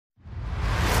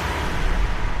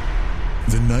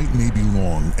The night may be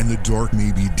long and the dark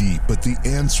may be deep, but the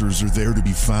answers are there to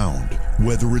be found.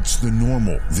 Whether it's the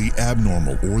normal, the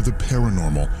abnormal, or the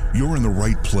paranormal, you're in the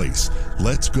right place.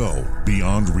 Let's go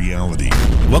beyond reality.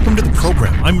 Welcome to the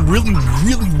program. I'm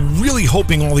really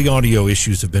hoping all the audio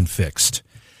issues have been fixed.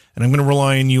 And I'm going to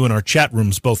rely on you in our chat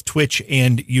rooms, both Twitch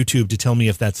and YouTube, to tell me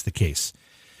if that's the case.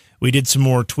 We did some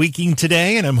more tweaking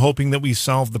today, and I'm hoping that we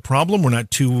solved the problem. We're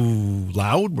not too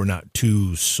loud. We're not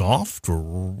too soft.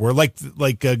 We're like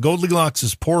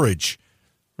Goldilocks' porridge,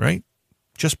 right?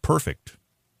 Just perfect.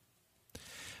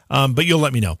 But you'll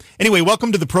let me know. Anyway,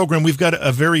 welcome to the program. We've got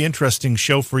a very interesting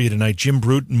show for you tonight. Jim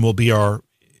Bruton will be our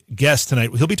guest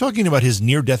tonight. He'll be talking about his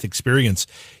near-death experience.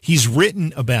 He's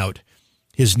written about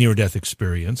his near-death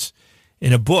experience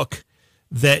in a book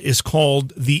that is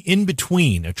called The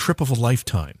In-Between, A Trip of a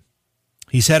Lifetime.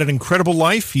 He's had an incredible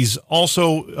life. He's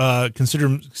also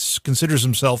considers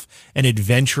himself an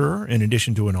adventurer in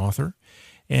addition to an author.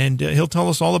 And he'll tell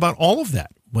us all about all of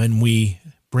that when we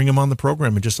bring him on the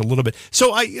program in just a little bit.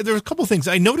 So there are a couple of things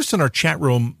I noticed in our chat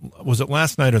room, was it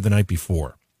last night or the night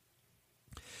before,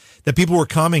 that people were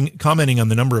commenting on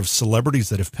the number of celebrities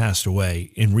that have passed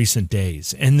away in recent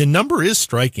days. And the number is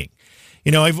striking.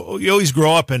 You know, you always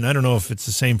grow up, and I don't know if it's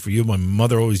the same for you. My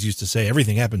mother always used to say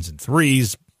everything happens in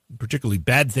threes. Particularly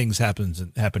bad things happen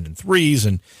in threes,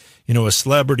 and you know, a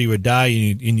celebrity would die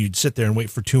and you'd sit there and wait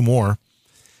for two more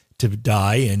to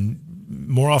die, and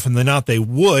more often than not they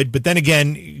would. But then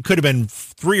again, it could have been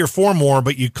three or four more,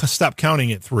 but you stop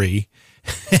counting at three,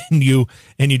 and you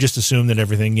just assume that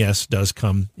everything, yes, does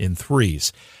come in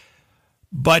threes.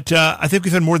 But I think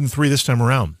we've had more than three this time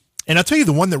around. And I'll tell you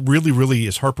the one that really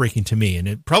is heartbreaking to me, and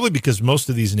it probably because most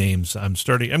of these names I'm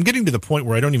getting to the point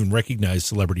where I don't even recognize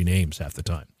celebrity names half the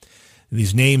time.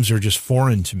 These names are just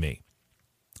foreign to me.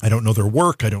 I don't know their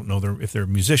work. I don't know if they're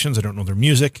musicians. I don't know their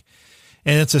music.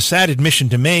 And it's a sad admission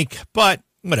to make, but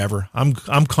whatever. I'm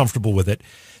comfortable with it.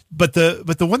 But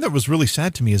the one that was really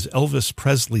sad to me is Elvis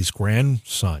Presley's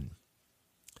grandson.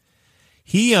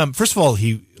 He first of all,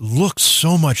 he looks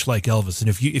so much like Elvis, and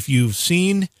if you've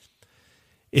seen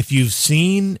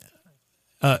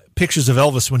pictures of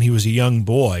Elvis when he was a young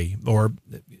boy, or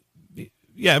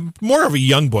more of a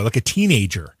young boy, like a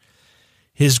teenager,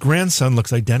 his grandson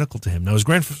looks identical to him. Now, his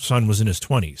grandson was in his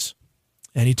 20s,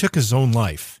 and he took his own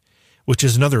life, which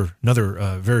is another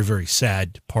very, very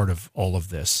sad part of all of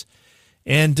this.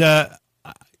 And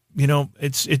you know,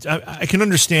 I can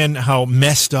understand how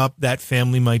messed up that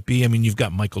family might be. I mean, you've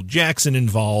got Michael Jackson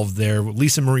involved there,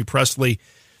 Lisa Marie Presley.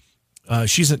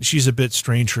 She's a bit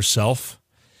strange herself,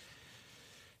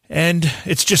 and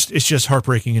it's just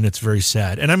heartbreaking, and it's very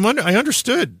sad. And I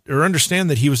understand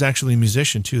that he was actually a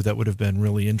musician too. That would have been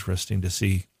really interesting to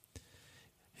see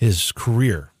his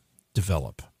career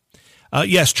develop.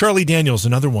 Yes, Charlie Daniels,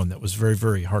 another one that was very,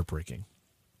 very heartbreaking.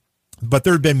 But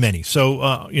there have been many.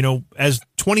 So you know, as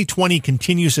 2020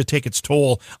 continues to take its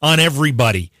toll on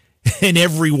everybody in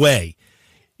every way,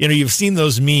 you know, you've seen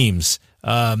those memes.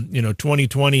 You know,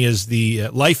 2020 is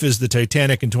life is the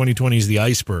Titanic and 2020 is the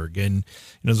iceberg. And you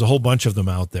know, there's a whole bunch of them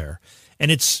out there.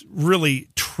 And it's really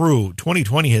true.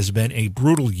 2020 has been a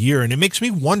brutal year. And it makes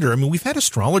me wonder, I mean, we've had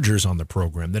astrologers on the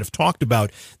program that have talked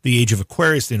about the age of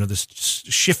Aquarius, you know, this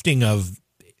shifting of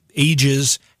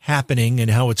ages happening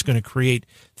and how it's going to create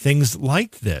things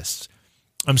like this.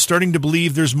 I'm starting to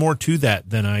believe there's more to that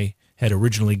than I had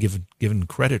originally given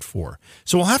credit for.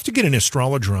 So we'll have to get an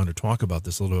astrologer on to talk about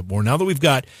this a little bit more. Now that we've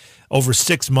got over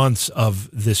 6 months of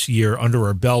this year under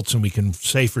our belts, and we can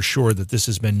say for sure that this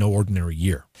has been no ordinary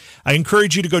year. I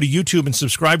encourage you to go to YouTube and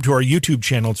subscribe to our YouTube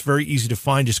channel. It's very easy to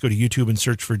find. Just go to YouTube and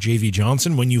search for J.V.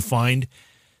 Johnson. When you find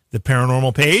the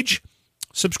paranormal page,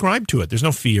 subscribe to it. There's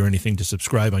no fee or anything to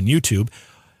subscribe on YouTube.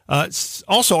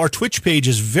 Also, our Twitch page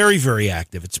is very, very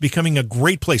active. It's becoming a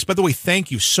great place. By the way,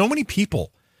 thank you. So many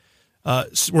people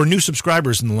were new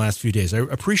subscribers in the last few days. I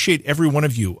appreciate every one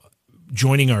of you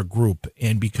joining our group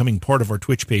and becoming part of our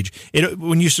Twitch page.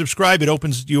 When you subscribe, it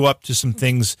opens you up to some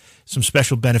things, some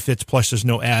special benefits, plus there's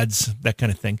no ads, that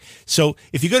kind of thing. So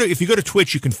if you go to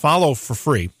Twitch, you can follow for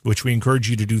free, which we encourage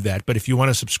you to do that. But if you want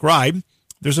to subscribe,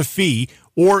 there's a fee.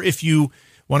 Or if you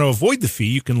want to avoid the fee,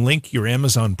 you can link your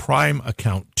Amazon Prime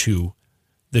account to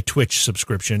the Twitch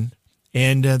subscription,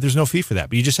 and there's no fee for that.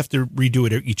 But you just have to redo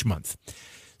it each month.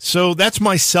 So that's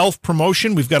my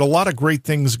self-promotion. We've got a lot of great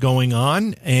things going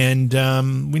on, and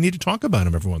we need to talk about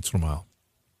them every once in a while.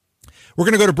 We're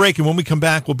going to go to break, and when we come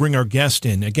back, we'll bring our guest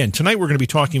in. Again, tonight we're going to be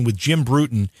talking with Jim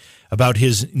Bruton about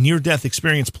his near-death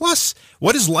experience, plus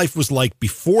what his life was like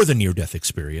before the near-death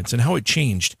experience and how it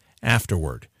changed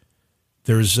afterward.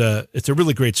 It's a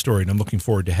really great story, and I'm looking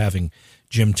forward to having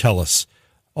Jim tell us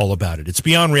all about it. It's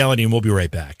Beyond Reality, and we'll be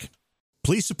right back.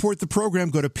 Please support the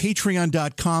program. Go to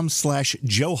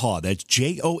patreon.com/Johhaw. That's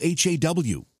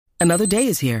JOHAW. Another day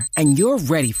is here, and you're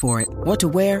ready for it. What to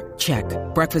wear? Check.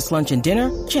 Breakfast, lunch, and dinner?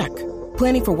 Check.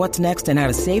 Planning for what's next and how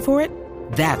to save for it?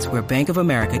 That's where Bank of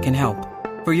America can help.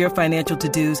 For your financial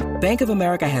to-dos, Bank of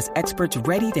America has experts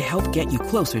ready to help get you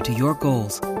closer to your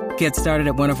goals. Get started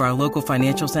at one of our local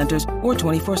financial centers or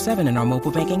 24/7 in our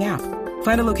mobile banking app.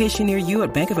 Find a location near you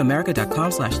at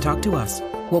bankofamerica.com/talktous.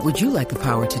 What would you like the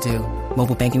power to do?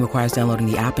 Mobile banking requires downloading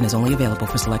the app and is only available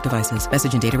for select devices.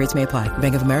 Message and data rates may apply.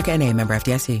 Bank of America NA, member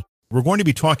FDIC. We're going to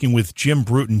be talking with Jim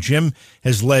Bruton. Jim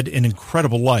has led an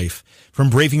incredible life, from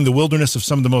braving the wilderness of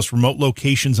some of the most remote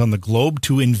locations on the globe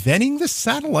to inventing the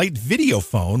satellite video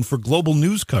phone for global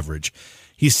news coverage.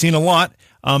 He's seen a lot,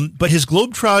 but his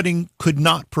globetrotting could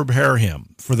not prepare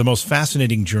him for the most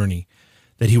fascinating journey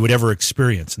that he would ever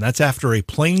experience. And that's after a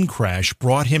plane crash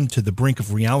brought him to the brink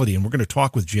of reality. And we're going to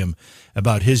talk with Jim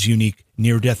about his unique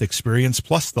near-death experience,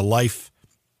 plus the life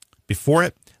before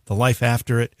it, the life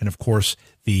after it, and, of course,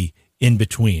 the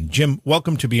in-between. Jim,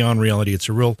 welcome to Beyond Reality. It's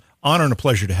a real honor and a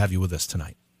pleasure to have you with us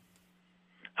tonight.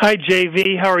 Hi,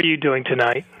 JV. How are you doing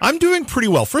tonight? I'm doing pretty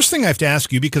well. First thing I have to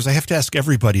ask you, because I have to ask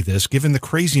everybody this, given the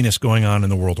craziness going on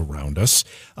in the world around us,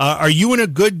 are you in a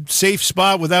good, safe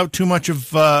spot without too much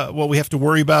of what we have to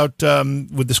worry about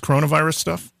with this coronavirus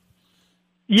stuff?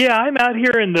 Yeah, I'm out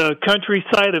here in the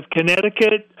countryside of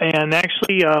Connecticut, and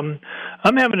actually I'm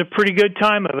having a pretty good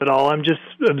time of it all. I'm just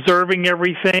observing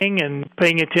everything and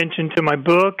paying attention to my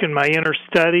book and my inner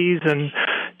studies and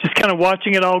just kind of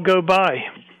watching it all go by.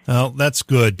 Well, that's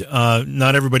good.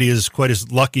 Not everybody is quite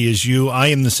as lucky as you. I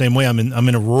am the same way. I'm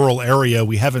in a rural area.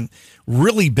 We haven't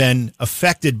really been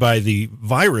affected by the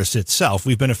virus itself.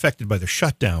 We've been affected by the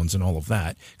shutdowns and all of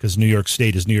that, because New York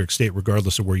State is New York State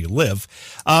regardless of where you live.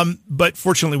 But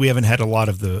fortunately, we haven't had a lot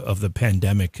of the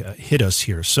pandemic hit us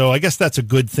here. So I guess that's a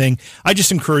good thing. I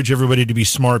just encourage everybody to be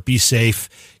smart, be safe,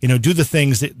 do the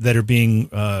things that are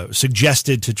being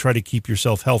suggested to try to keep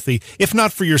yourself healthy. If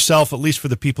not for yourself, at least for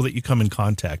the people that you come in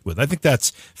contact with. I think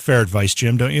that's fair advice,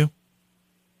 Jim, don't you?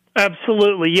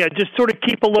 Absolutely, yeah. Just sort of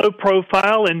keep a low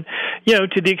profile, and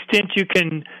to the extent you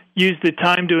can use the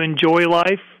time to enjoy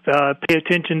life, pay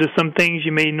attention to some things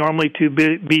you may normally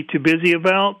be too busy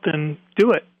about, then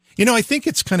do it. I think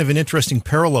it's kind of an interesting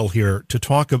parallel here to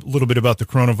talk a little bit about the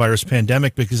coronavirus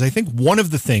pandemic, because I think one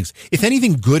of the things, if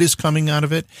anything good is coming out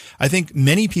of it, I think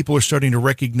many people are starting to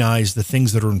recognize the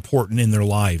things that are important in their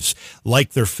lives,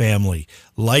 like their family,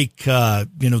 like,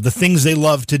 the things they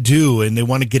love to do, and they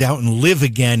want to get out and live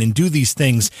again and do these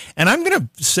things. And I'm going to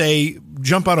say,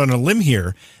 jump out on a limb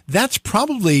here, that's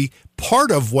probably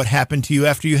part of what happened to you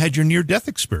after you had your near-death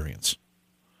experience.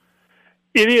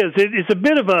 It is. It's a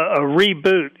bit of a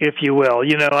reboot, if you will.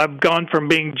 I've gone from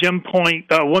being Jim 1.0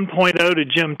 to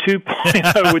Jim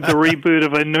 2.0 with the reboot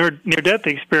of a near-death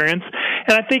experience.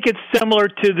 And I think it's similar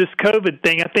to this COVID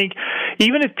thing. I think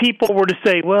even if people were to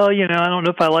say, well, I don't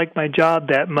know if I like my job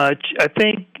that much, I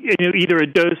think either a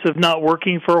dose of not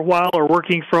working for a while or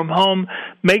working from home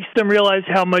makes them realize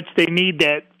how much they need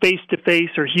that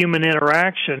face-to-face or human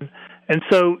interaction. And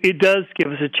so it does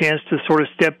give us a chance to sort of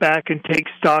step back and take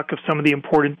stock of some of the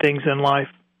important things in life.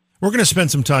 We're going to spend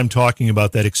some time talking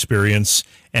about that experience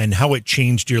and how it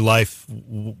changed your life,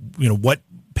 what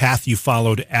path you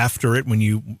followed after it when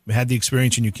you had the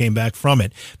experience and you came back from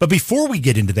it. But before we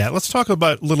get into that, let's talk a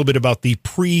little bit about the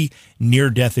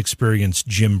pre-near-death experience,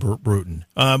 Jim Bruton.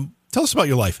 Tell us about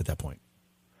your life at that point.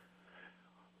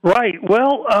 Right.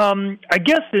 Well, I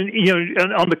guess,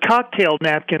 on the cocktail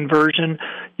napkin version,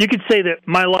 you could say that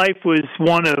my life was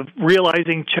one of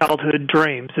realizing childhood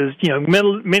dreams. As,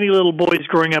 many little boys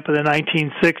growing up in the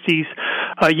 1960s,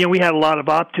 we had a lot of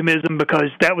optimism because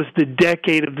that was the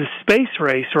decade of the space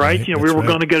race, right? We were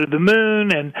going to go to the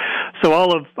moon, and so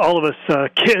all of us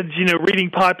kids, reading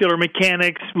Popular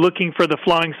Mechanics, looking for the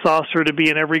flying saucer to be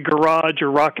in every garage or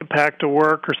rocket pack to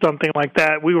work or something like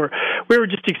that. We were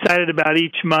just excited about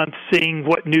each month seeing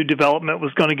what new development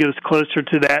was going to get us closer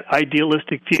to that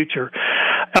idealistic future.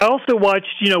 I also watched,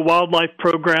 wildlife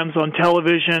programs on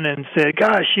television and said,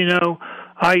 gosh,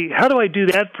 how do I do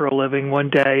that for a living one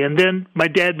day? And then my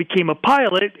dad became a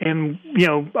pilot, and,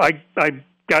 I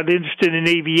got interested in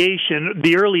aviation,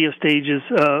 the earliest stages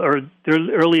or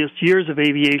the earliest years of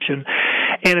aviation.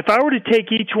 And if I were to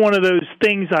take each one of those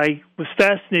things I was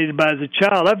fascinated by as a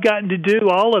child, I've gotten to do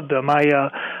all of them.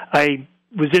 I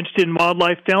was interested in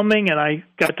wildlife filming, and I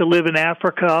got to live in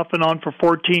Africa off and on for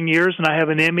 14 years, and I have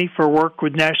an Emmy for work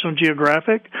with National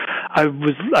Geographic. I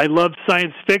loved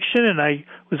science fiction, and I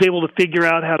was able to figure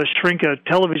out how to shrink a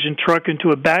television truck into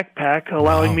a backpack,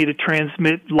 allowing me to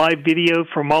transmit live video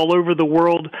from all over the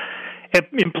world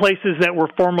in places that were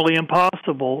formerly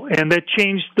impossible. And that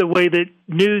changed the way that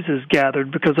news is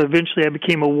gathered, because eventually I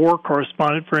became a war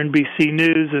correspondent for NBC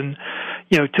News and,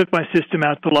 took my system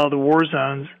out to a lot of the war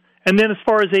zones. And then as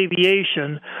far as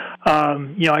aviation,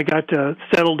 I got to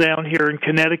settle down here in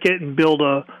Connecticut and build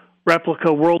a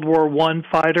replica World War I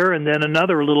fighter and then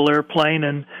another little airplane,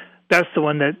 and that's the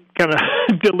one that kind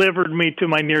of delivered me to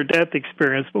my near-death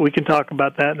experience, but we can talk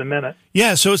about that in a minute.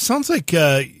 Yeah, so it sounds like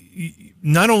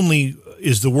not only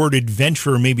is the word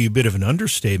adventurer maybe a bit of an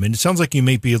understatement, it sounds like you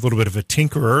may be a little bit of a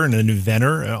tinkerer and an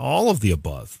inventor, all of the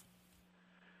above.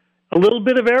 A little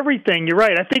bit of everything. You're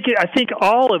right. I think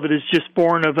all of it is just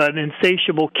born of an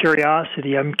insatiable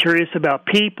curiosity. I'm curious about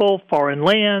people, foreign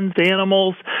lands,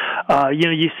 animals.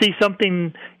 You see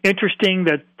something interesting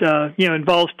that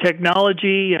involves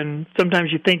technology, and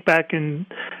sometimes you think back and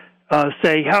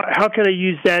say, how could I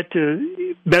use that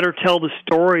to better tell the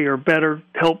story or better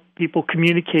help people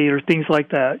communicate or things like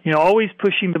that. Always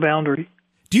pushing the boundary.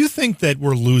 Do you think that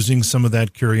we're losing some of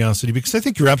that curiosity? Because I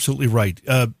think you're absolutely right.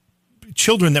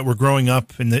 Children that were growing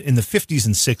up in the 50s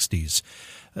and 60s,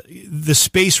 the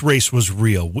space race was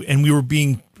real, and we were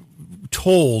being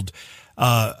told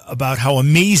about how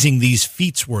amazing these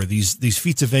feats were, these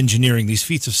feats of engineering, these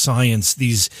feats of science,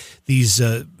 these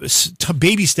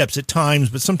baby steps at times,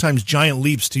 but sometimes giant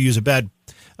leaps, to use a bad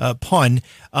pun,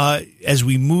 as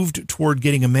we moved toward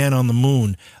getting a man on the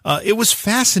moon. It was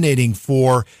fascinating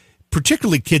for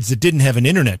particularly kids that didn't have an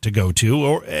internet to go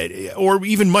to, or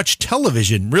even much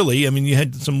television, really. I mean, you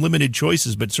had some limited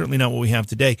choices, but certainly not what we have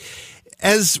today.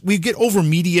 As we get over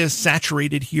media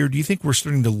saturated here, do you think we're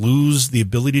starting to lose the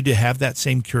ability to have that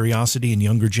same curiosity in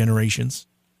younger generations?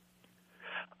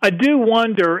 I do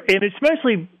wonder, and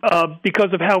especially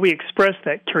because of how we express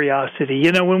that curiosity.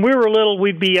 When we were little,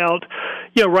 we'd be out,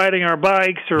 riding our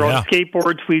bikes or on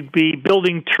skateboards. We'd be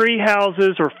building tree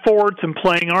houses or forts and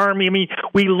playing army. I mean,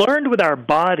 we learned with our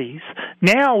bodies.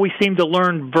 Now we seem to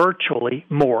learn virtually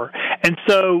more. And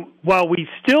so while we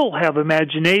still have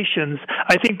imaginations,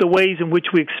 I think the ways in which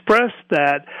we express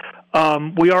that,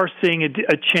 we are seeing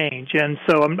a change. And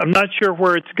so I'm not sure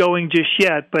where it's going just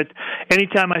yet, but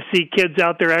anytime I see kids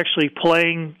out there actually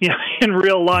playing in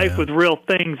real life with real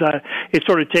things, it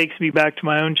sort of takes me back to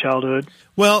my own childhood.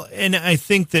 Well, and I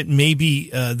think that maybe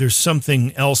there's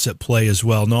something else at play as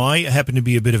well. Now, I happen to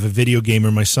be a bit of a video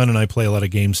gamer. My son and I play a lot of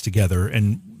games together,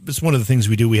 and it's one of the things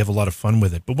we do. We have a lot of fun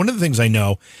with it. But one of the things I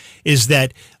know is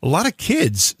that a lot of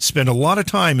kids spend a lot of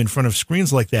time in front of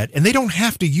screens like that, and they don't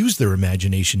have to use their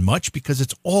imagination much because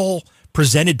it's all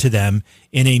presented to them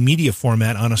in a media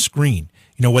format on a screen.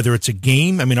 Whether it's a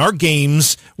game. I mean, our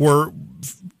games were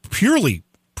purely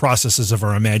processes of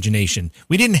our imagination.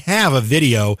 We didn't have a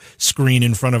video screen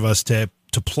in front of us to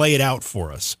play it out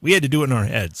for us. We had to do it in our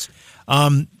heads.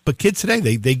 But kids today,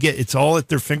 they get, it's all at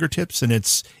their fingertips, and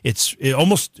it's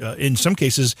almost, in some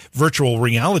cases, virtual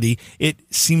reality. It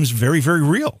seems very, very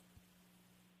real.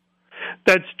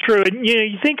 That's true. And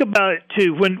you think about it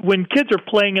too, when kids are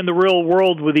playing in the real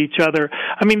world with each other,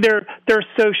 I mean, there are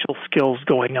social skills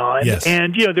going on. Yes.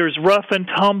 And there's rough and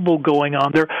tumble going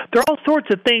on. There are all sorts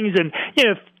of things, and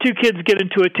if two kids get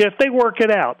into a tiff, they work it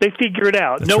out. They figure it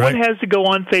out. That's no right. one has to go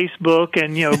on Facebook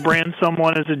and brand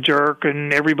someone as a jerk,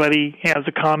 and everybody has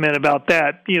a comment about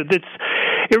that.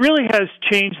 It really has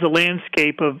changed the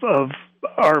landscape of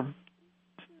our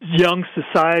young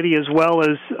society, as well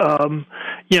as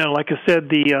like I said,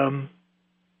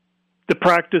 the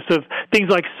practice of things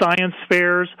like science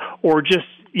fairs, or just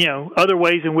other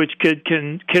ways in which kids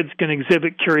can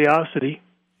exhibit curiosity.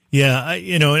 Yeah,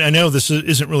 I know this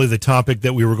isn't really the topic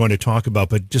that we were going to talk about,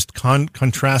 but just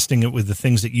contrasting it with the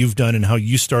things that you've done and how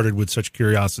you started with such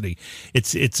curiosity,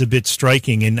 it's a bit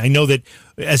striking. And I know that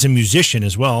as a musician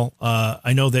as well,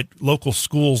 I know that local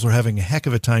schools are having a heck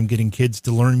of a time getting kids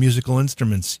to learn musical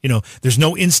instruments. There's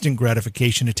no instant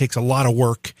gratification. It takes a lot of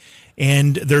work,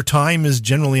 and their time is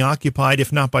generally occupied,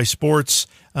 if not by sports,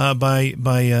 by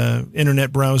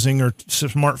internet browsing or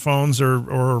smartphones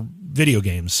or video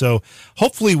games. So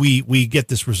hopefully we get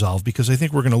this resolved, because I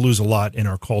think we're going to lose a lot in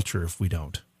our culture if we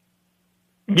don't.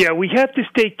 Yeah, we have to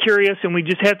stay curious, and we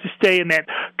just have to stay in that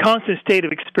constant state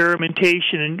of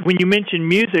experimentation. And when you mention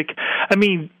music, I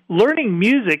mean, learning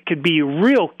music could be a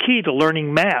real key to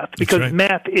learning math, because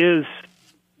math is,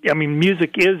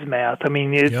 music is math. I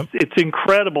mean, it's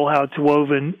incredible how it's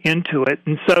woven into it.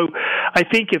 And so I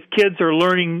think if kids are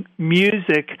learning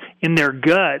music in their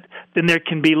gut than there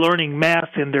can be learning math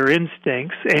in their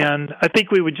instincts. And I think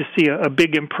we would just see a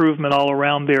big improvement all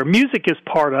around there. Music is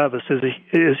part of us as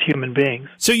human beings.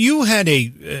 So you had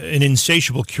an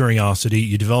insatiable curiosity.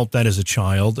 You developed that as a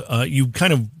child. You,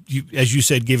 as you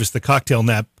said, gave us the cocktail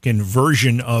napkin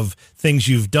version of things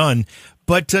you've done.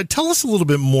 But tell us a little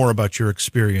bit more about your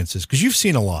experiences, because you've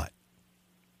seen a lot.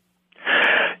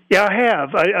 Yeah, I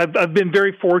have. I've been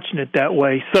very fortunate that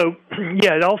way. So,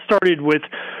 yeah, it all started with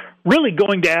really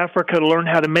going to Africa to learn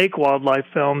how to make wildlife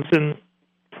films. And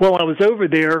while I was over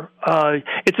there,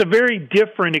 it's a very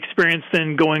different experience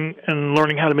than going and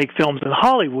learning how to make films in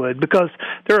Hollywood, because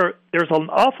there's an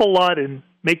awful lot in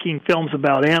making films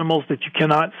about animals that you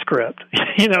cannot script.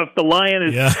 If the lion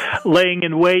is laying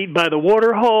in wait by the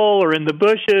water hole or in the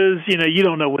bushes, you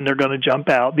don't know when they're going to jump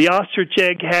out. The ostrich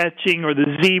egg hatching or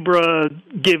the zebra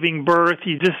giving birth,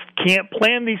 you just can't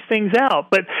plan these things out.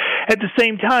 But at the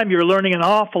same time, you're learning an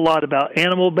awful lot about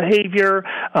animal behavior,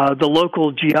 the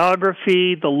local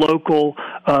geography, the local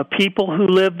people who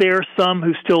live there, some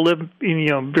who still live in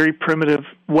a very primitive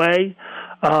way.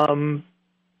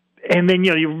 And then,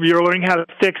 you're learning how to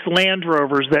fix Land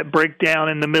Rovers that break down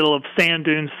in the middle of sand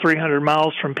dunes 300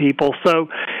 miles from people. So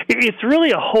it's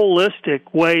really a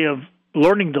holistic way of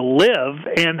learning to live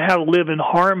and how to live in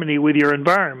harmony with your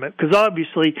environment. Because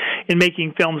obviously, in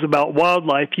making films about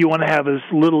wildlife, you want to have as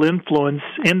little influence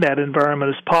in that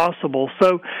environment as possible.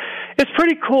 So it's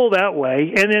pretty cool that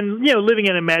way. And then, living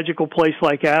in a magical place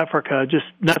like Africa, just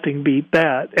nothing beat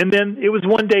that. And then it was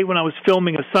one day when I was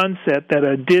filming a sunset that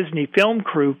a Disney film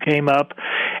crew came up,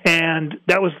 and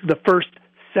that was the first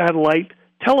satellite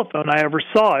telephone I ever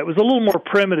saw. It was a little more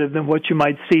primitive than what you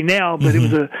might see now, but It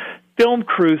was a film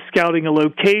crew scouting a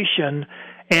location,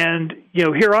 and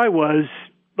here I was,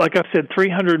 like I said,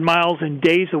 300 miles and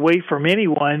days away from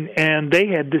anyone, and they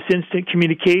had this instant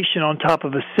communication on top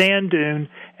of a sand dune,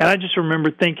 and I just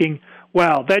remember thinking,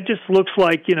 wow, that just looks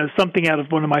like something out of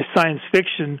one of my science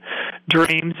fiction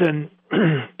dreams. And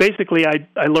basically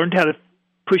I learned how to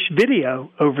push video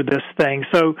over this thing.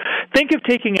 So think of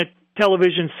taking a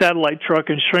television satellite truck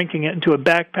and shrinking it into a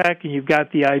backpack, and you've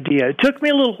got the idea. It took me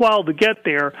a little while to get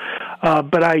there,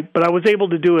 but I was able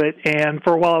to do it, and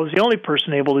for a while I was the only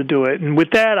person able to do it. And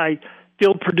with that, I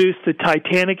field produced the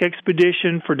Titanic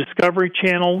expedition for Discovery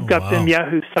Channel, got them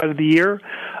Yahoo Site of the Year.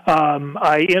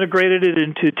 I integrated it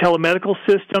into telemedical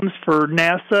systems for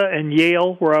NASA and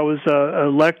Yale, where I was a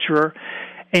lecturer.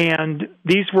 And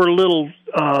these were little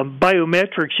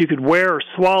biometrics you could wear or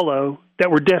swallow that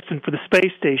were destined for the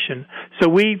space station. So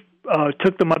we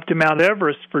took them up to Mount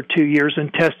Everest for 2 years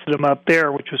and tested them up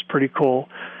there, which was pretty cool.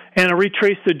 And I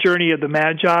retraced the journey of the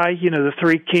Magi, the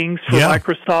three kings for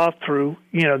Microsoft through,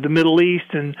 the Middle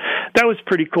East. And that was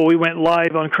pretty cool. We went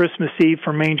live on Christmas Eve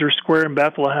from Manger Square in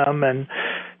Bethlehem. And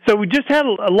so we just had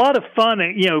a lot of fun,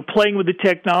 playing with the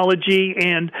technology,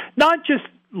 and not just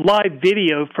live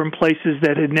video from places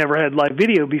that had never had live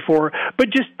video before, but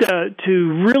just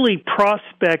to really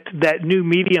prospect that new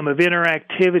medium of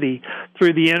interactivity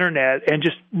through the internet and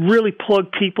just really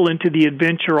plug people into the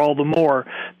adventure all the more.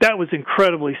 That was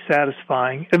incredibly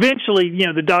satisfying. Eventually,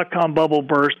 the dot-com bubble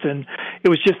burst, and it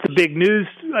was just the big news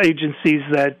agencies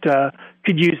that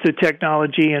could use the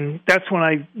technology, and that's when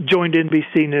I joined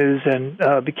NBC News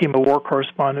and became a war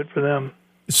correspondent for them.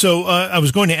 So I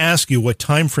was going to ask you what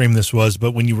time frame this was,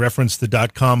 but when you referenced the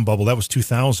dot-com bubble, that was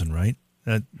 2000, right?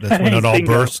 That's when it all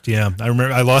burst. Yeah, I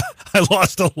remember. I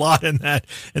lost a lot in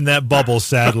that bubble,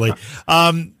 sadly.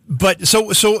 But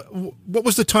so what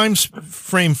was the time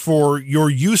frame for your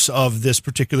use of this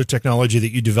particular technology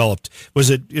that you developed? Was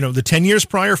it the 10 years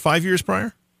prior, 5 years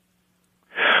prior?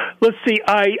 Let's see.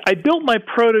 I built my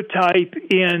prototype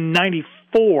in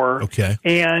 94. Okay.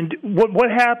 And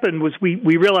what happened was we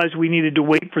realized we needed to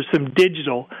wait for some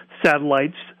digital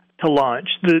satellites to launch.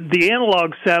 The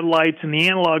analog satellites and the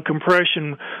analog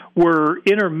compression were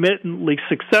intermittently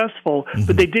successful,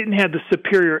 but they didn't have the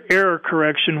superior error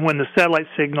correction when the satellite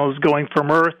signal is going from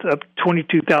Earth up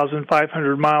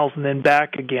 22,500 miles and then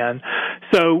back again.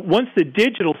 So once the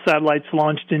digital satellites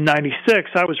launched in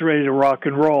 96, I was ready to rock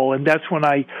and roll, and that's when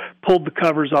I pulled the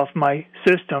covers off my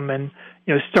system and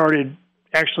started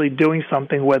actually doing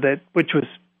something with it, which was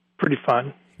pretty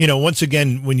fun. Once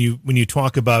again, when you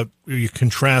talk about, you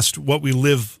contrast what we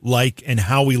live like and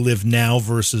how we live now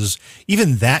versus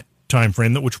even that time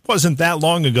frame, which wasn't that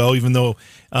long ago, even though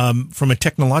from a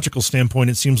technological standpoint,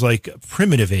 it seems like a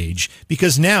primitive age,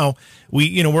 because now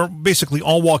we're basically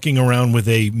all walking around with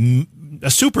a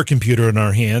supercomputer in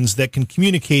our hands that can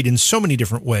communicate in so many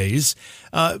different ways.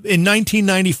 In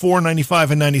 1994,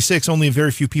 95, and 96, only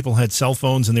very few people had cell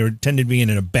phones, and they tended to be in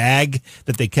a bag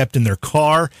that they kept in their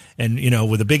car, and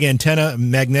with a big antenna,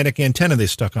 magnetic antenna they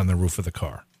stuck on the roof of the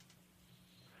car.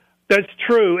 That's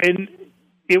true, and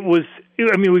it was.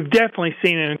 I mean, we've definitely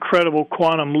seen an incredible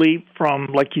quantum leap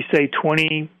from, like you say,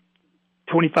 20,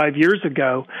 25 years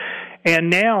ago.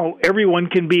 And now everyone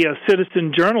can be a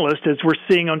citizen journalist, as we're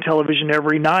seeing on television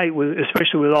every night,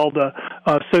 especially with all the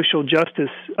social justice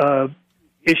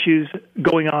issues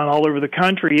going on all over the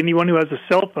country. Anyone who has a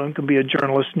cell phone can be a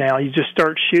journalist now. You just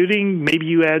start shooting, maybe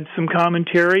you add some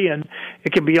commentary, and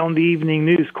it can be on the evening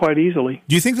news quite easily.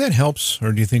 Do you think that helps,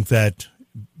 or do you think that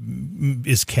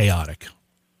is chaotic?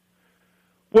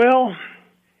 Well,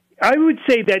 I would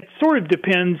say that sort of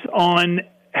depends on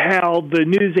how the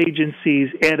news agencies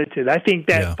edit it. I think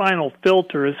that final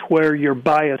filter is where your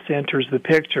bias enters the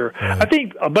picture. Right. I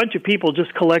think a bunch of people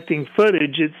just collecting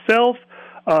footage itself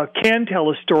can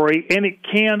tell a story, and it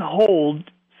can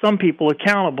hold some people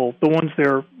accountable, the ones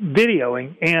they're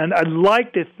videoing. And I'd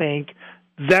like to think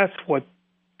that's what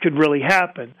could really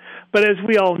happen. But as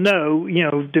we all know,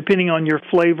 depending on your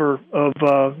flavor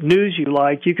of news you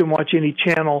like, you can watch any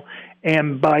channel,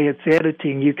 and by its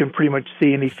editing, you can pretty much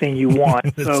see anything you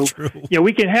want. So, true.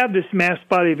 We can have this mass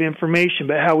body of information,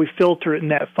 but how we filter it in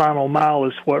that final mile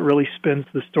is what really spins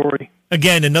the story.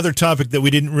 Again, another topic that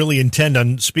we didn't really intend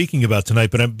on speaking about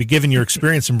tonight, but given your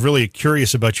experience, I'm really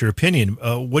curious about your opinion.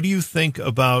 What do you think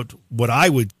about what I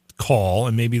would call,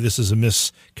 and maybe this is a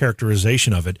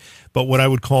mischaracterization of it, but what I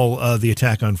would call the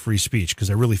attack on free speech,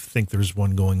 because I really think there's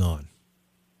one going on.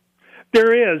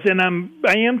 There is, and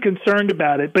I am concerned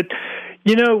about it. But,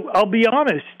 I'll be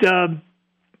honest,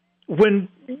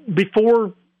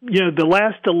 before the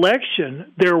last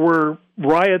election, there were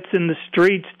riots in the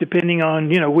streets depending on,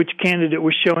 which candidate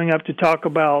was showing up to talk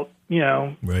about,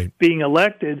 right, being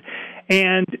elected.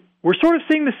 And we're sort of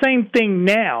seeing the same thing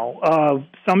now,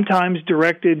 sometimes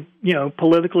directed,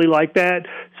 politically like that,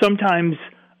 sometimes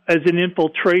as an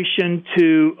infiltration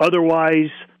to otherwise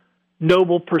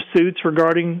noble pursuits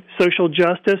regarding social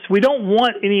justice. We don't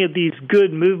want any of these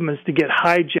good movements to get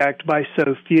hijacked by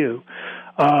so few.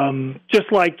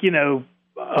 Just like,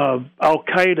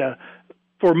 Al-Qaeda,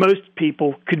 for most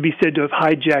people, could be said to have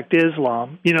hijacked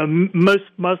Islam. Most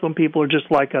Muslim people are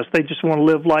just like us. They just want to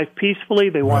live life peacefully.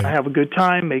 They want to have a good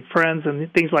time, make friends,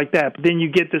 and things like that. But then you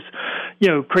get this,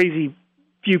 crazy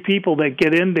few people that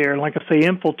get in there and, like I say,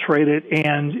 infiltrate it,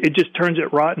 and it just turns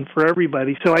it rotten for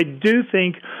everybody. So I do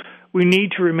think we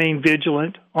need to remain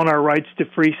vigilant on our rights to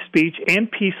free speech and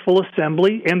peaceful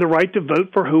assembly and the right to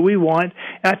vote for who we want.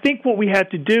 And I think what we have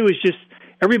to do is just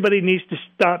everybody needs to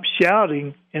stop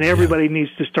shouting and everybody needs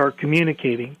to start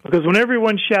communicating. Because when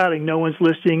everyone's shouting, no one's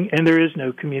listening and there is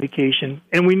no communication.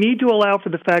 And we need to allow for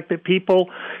the fact that people,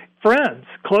 friends,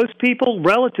 close people,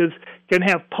 relatives, can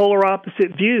have polar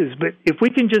opposite views. But if we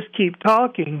can just keep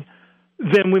talking,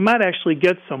 then we might actually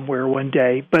get somewhere one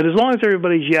day. But as long as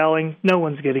everybody's yelling, no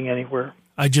one's getting anywhere.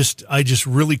 I just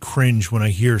really cringe when I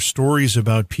hear stories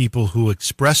about people who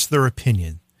express their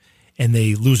opinion and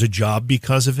they lose a job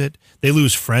because of it. They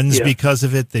lose friends because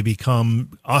of it. They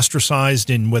become ostracized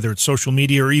in whether it's social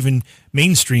media or even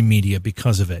mainstream media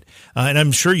because of it. And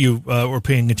I'm sure you were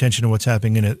paying attention to what's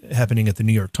happening at the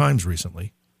New York Times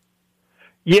recently.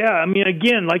 Yeah, I mean,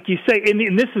 again, like you say, and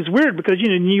this is weird because,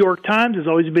 New York Times has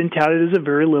always been touted as a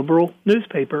very liberal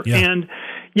newspaper. Yeah. And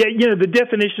yet, the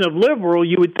definition of liberal,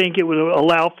 you would think it would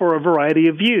allow for a variety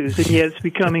of views, and yet it's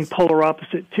becoming polar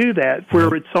opposite to that,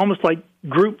 where it's almost like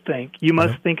groupthink. You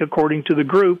must think according to the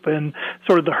group and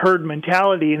sort of the herd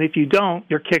mentality, and if you don't,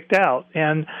 you're kicked out.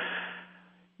 And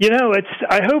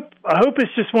I hope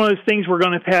it's just one of those things we're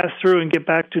going to pass through and get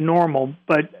back to normal,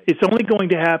 but it's only going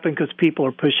to happen because people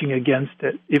are pushing against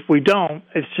it. If we don't,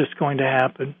 it's just going to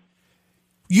happen.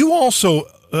 You also,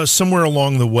 somewhere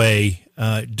along the way,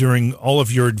 during all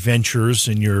of your adventures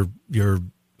and your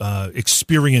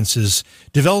experiences,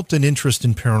 developed an interest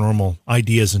in paranormal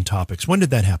ideas and topics. When did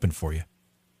that happen for you?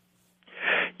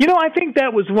 I think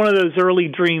that was one of those early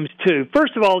dreams, too.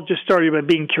 First of all, it just started by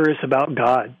being curious about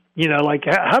God. Like,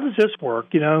 how does this work?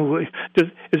 Is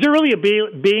there really a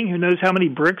being who knows how many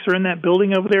bricks are in that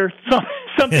building over there?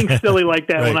 Something silly like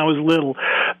that when I was little.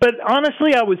 But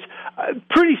honestly, I was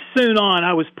pretty soon on,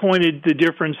 I was pointed the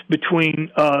difference between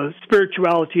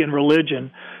spirituality and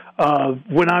religion.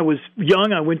 When I was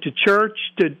young, I went to church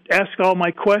to ask all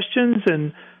my questions,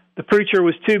 and the preacher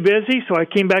was too busy, so I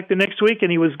came back the next week, and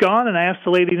he was gone, and I asked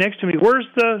the lady next to me, "Where's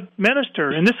the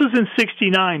minister?" And this was in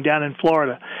 '69 down in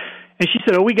Florida. And she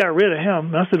said, "Oh, we got rid of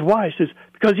him." And I said, "Why?" She says,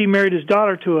 "Because he married his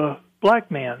daughter to a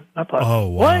black man. I thought, oh,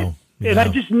 wow. what? And I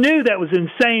just knew that was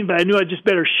insane, but I knew I just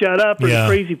better shut up or the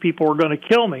crazy people were going to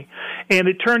kill me. And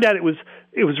it turned out it was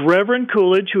Reverend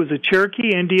Coolidge, who was a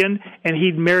Cherokee Indian, and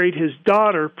he'd married his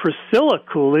daughter, Priscilla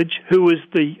Coolidge, who was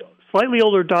the slightly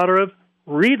older daughter of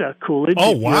Rita Coolidge.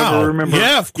 Oh, wow. Remember.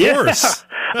 Yeah, of course.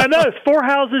 Yeah. I know. It's 4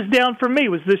 houses down from me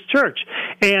was this church.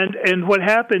 And what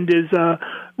happened is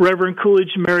Reverend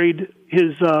Coolidge married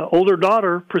his older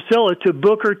daughter, Priscilla, to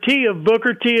Booker T of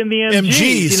Booker T and the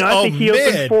MGs. I think he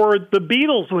opened for the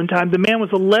Beatles one time. The man was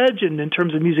a legend in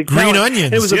terms of music. Green talent.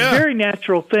 Onions, It was a very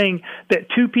natural thing that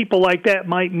two people like that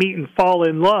might meet and fall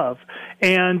in love.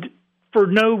 And for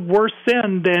no worse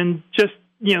sin than just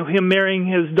him marrying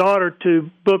his daughter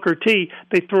to Booker T,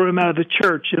 they threw him out of the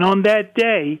church. And on that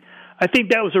day, I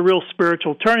think that was a real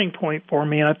spiritual turning point for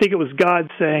me. And I think it was God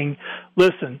saying,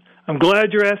 listen, I'm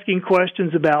glad you're asking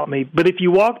questions about me, but if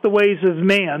you walk the ways of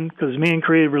man, because man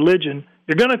created religion,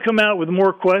 you're going to come out with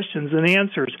more questions than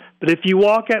answers. But if you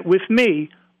walk with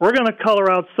me, we're going to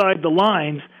color outside the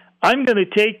lines. I'm going to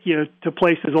take you to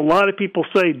places a lot of people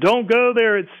say, don't go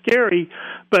there, it's scary.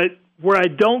 But where I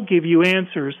don't give you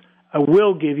answers, I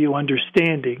will give you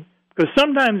understanding. Because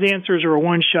sometimes answers are a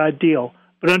one-shot deal,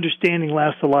 but understanding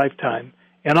lasts a lifetime.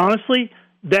 And honestly,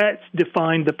 that's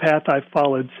defined the path I've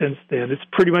followed since then. It's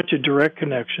pretty much a direct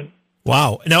connection.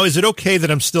 Wow. Now, is it okay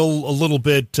that I'm still a little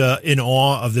bit in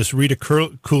awe of this Rita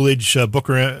Coolidge, Booker?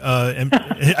 Booker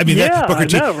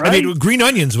T. I know, right? Green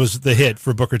Onions was the hit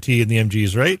for Booker T and the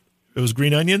MGs, right? It was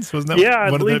Green Onions, wasn't that? Yeah,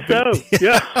 I believe so.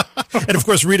 Yeah. And of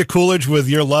course, Rita Coolidge with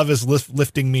 "Your Love Is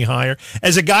Lifting Me Higher."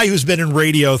 As a guy who's been in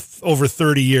radio over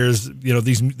 30 years,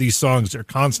 these songs are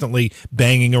constantly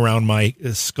banging around my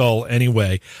skull.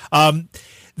 Anyway,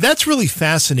 that's really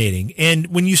fascinating. And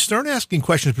when you start asking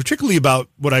questions, particularly about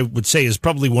what I would say is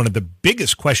probably one of the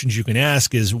biggest questions you can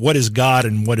ask is, what is God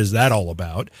and what is that all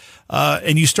about?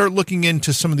 And you start looking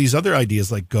into some of these other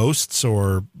ideas like ghosts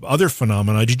or other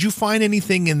phenomena. Did you find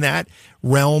anything in that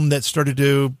realm that started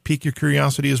to pique your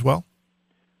curiosity as well?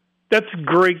 That's a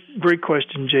great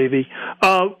question, JV.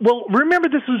 Well, remember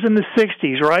this was in the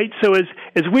 60s, right? So as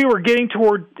we were getting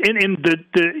toward, in the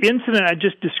incident I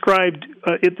just described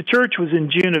at the church was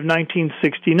in June of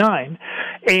 1969.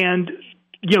 And,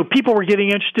 people were getting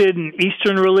interested in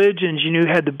Eastern religions. You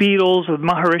had the Beatles with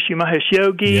Maharishi Mahesh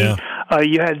Yogi. Yeah.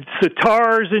 You had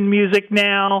sitars in music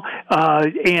now,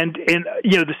 and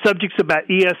the subjects about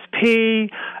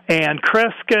ESP and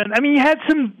Kreskin. I mean, you had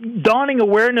some dawning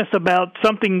awareness about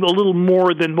something a little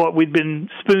more than what we'd been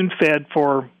spoon-fed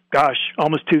for,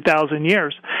 almost 2,000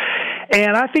 years.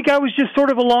 And I think I was just sort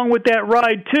of along with that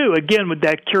ride, too, again, with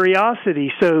that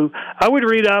curiosity. So I would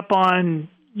read up on,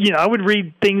 I would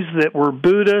read things that were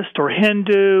Buddhist or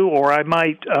Hindu, or I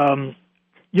might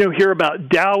hear about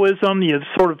Taoism,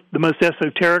 sort of the most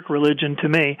esoteric religion to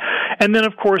me. And then,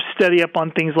 of course, study up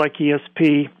on things like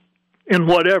ESP and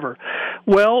whatever.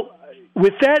 Well,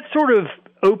 with that sort of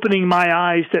opening my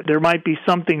eyes that there might be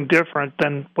something different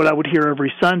than what I would hear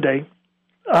every Sunday,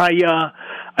 I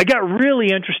got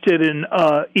really interested in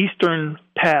Eastern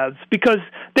paths because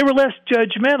they were less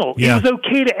judgmental. Yeah. It was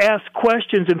okay to ask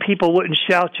questions and people wouldn't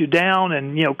shout you down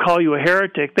and call you a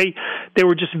heretic. They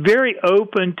were just very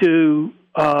open to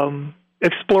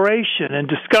exploration and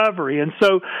discovery. And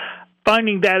so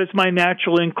finding that as my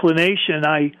natural inclination,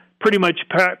 I pretty much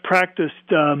practiced,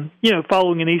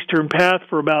 following an Eastern path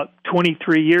for about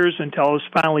 23 years until I was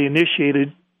finally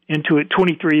initiated into it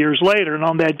 23 years later. And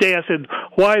on that day, I said,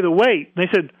 why the wait? And they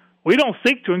said, we don't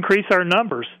seek to increase our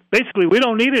numbers. Basically, we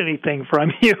don't need anything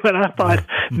from you. And I thought,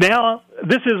 now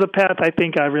this is a path I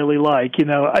think I really like.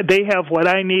 They have what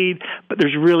I need, but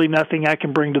there's really nothing I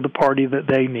can bring to the party that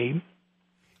they need.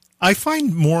 I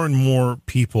find more and more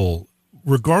people,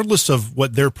 regardless of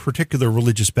what their particular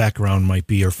religious background might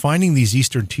be, are finding these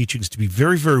Eastern teachings to be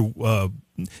very, very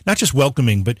not just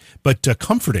welcoming, but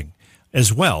comforting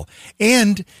as well.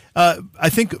 And I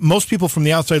think most people from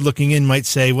the outside looking in might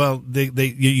say, well,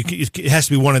 it has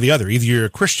to be one or the other. Either you're a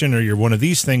Christian or you're one of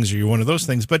these things or you're one of those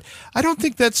things. But I don't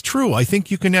think that's true. I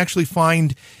think you can actually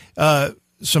find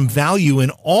some value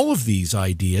in all of these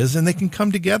ideas, and they can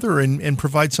come together and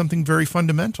provide something very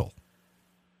fundamental.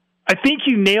 I think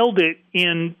you nailed it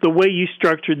in the way you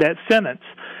structured that sentence,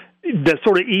 the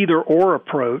sort of either-or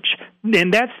approach.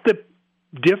 And that's the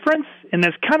difference, and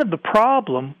that's kind of the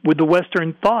problem with the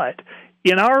Western thought.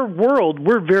 In our world,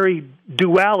 we're very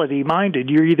duality-minded.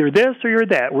 You're either this or you're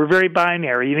that. We're very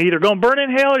binary. You're either going to burn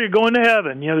in hell or you're going to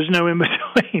heaven. There's no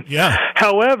in-between. Yeah.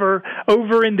 However,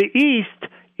 over in the East,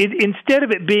 instead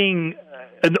of it being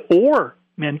an or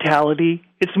mentality,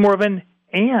 it's more of an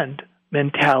and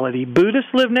mentality. Buddhists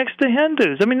live next to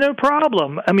Hindus. I mean, no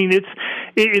problem. I mean,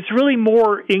 it's really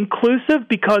more inclusive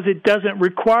because it doesn't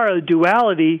require a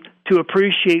duality to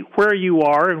appreciate where you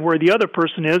are and where the other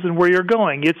person is and where you're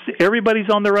going. Everybody's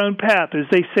on their own path. As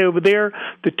they say over there,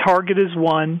 the target is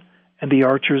one and the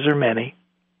archers are many.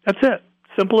 That's it.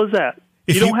 Simple as that.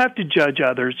 You don't have to judge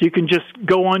others. You can just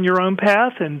go on your own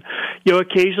path, and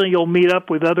occasionally you'll meet up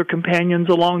with other companions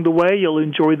along the way. You'll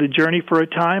enjoy the journey for a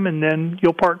time, and then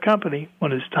you'll part company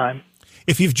when it's time.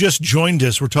 If you've just joined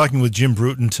us, we're talking with Jim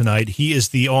Bruton tonight. He is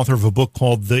the author of a book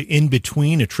called The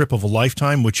In-Between, A Trip of a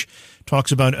Lifetime, which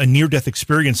talks about a near-death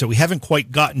experience that we haven't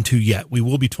quite gotten to yet. We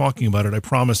will be talking about it, I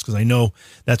promise, because I know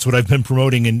that's what I've been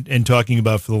promoting and talking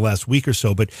about for the last week or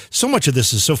so. But so much of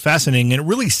this is so fascinating, and it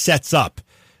really sets up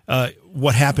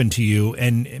what happened to you,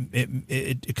 and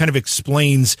it kind of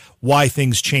explains why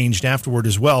things changed afterward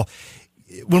as well.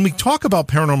 When we talk about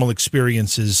paranormal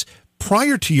experiences,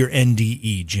 prior to your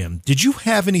NDE, Jim, did you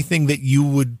have anything that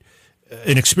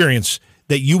an experience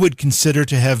that you would consider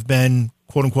to have been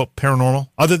quote unquote paranormal?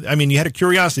 You had a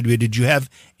curiosity, but did you have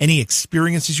any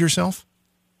experiences yourself?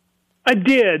 I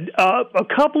did. A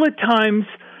couple of times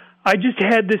I just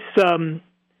had this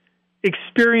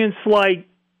experience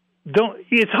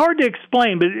it's hard to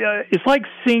explain, but it's like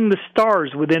seeing the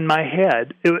stars within my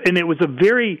head. And it was a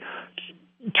very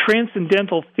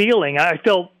transcendental feeling. I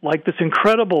felt like this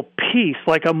incredible peace,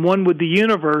 like I'm one with the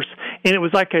universe. And it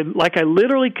was like I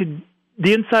literally could,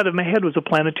 the inside of my head was a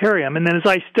planetarium. And then as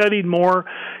I studied more,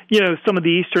 some of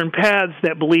the Eastern paths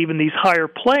that believe in these higher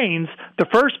planes, the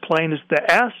first plane is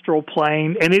the astral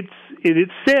plane, and it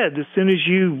said as soon as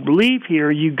you leave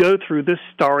here, you go through this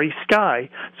starry sky.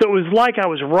 So it was like I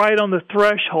was right on the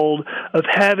threshold of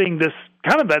having this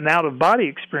kind of an out-of-body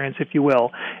experience, if you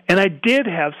will. And I did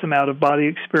have some out-of-body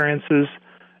experiences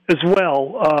as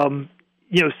well.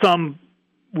 Some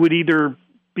would either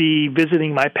be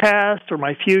visiting my past or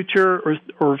my future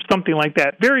or something like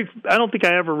that. I don't think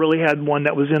I ever really had one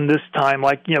that was in this time,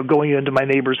 like, going into my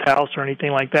neighbor's house or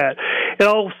anything like that. It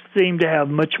all seemed to have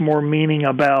much more meaning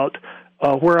about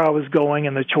where I was going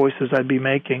and the choices I'd be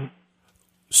making.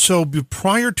 So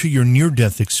prior to your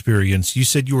near-death experience, you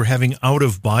said you were having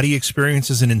out-of-body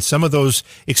experiences, and in some of those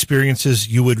experiences,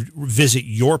 you would visit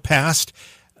your past.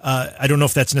 I don't know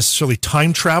if that's necessarily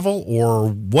time travel or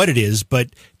what it is, but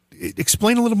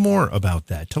explain a little more about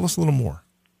that. Tell us a little more.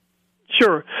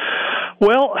 Sure.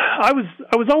 Well, I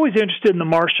was always interested in the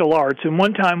martial arts, and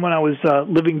one time when I was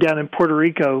living down in Puerto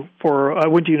Rico I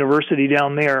went to university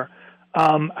down there.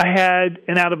 I had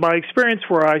an out-of-body experience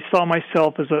where I saw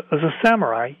myself as a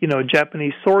samurai, a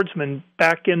Japanese swordsman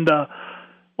back in the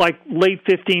late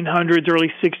 1500s,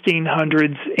 early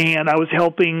 1600s, and I was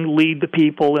helping lead the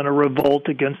people in a revolt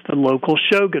against the local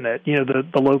shogunate,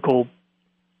 the local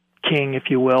king, if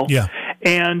you will. Yeah.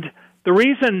 And the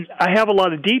reason I have a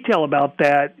lot of detail about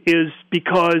that is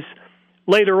because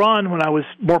later on, when I was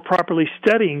more properly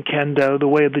studying Kendo, the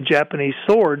way of the Japanese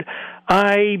sword,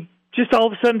 I just all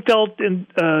of a sudden felt an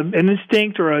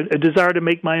instinct or a desire to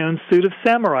make my own suit of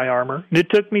samurai armor. And it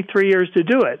took me 3 years to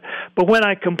do it. But when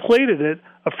I completed it,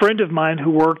 a friend of mine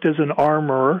who worked as an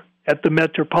armorer at the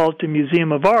Metropolitan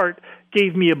Museum of Art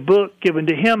gave me a book given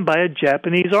to him by a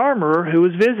Japanese armorer who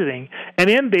was visiting. And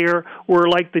in there were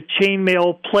the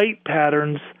chainmail plate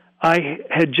patterns I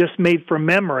had just made from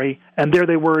memory, and there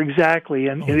they were exactly,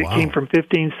 and it came from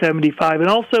 1575. And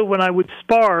also, when I would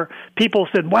spar, people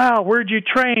said, "Wow, where'd you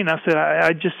train?" I said,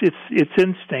 "I just it's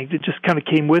instinct. It just kind of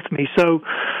came with me." So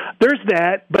there's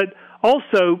that. But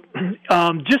also,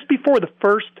 just before the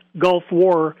first Gulf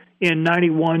War in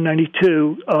 91,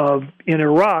 92 in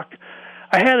Iraq,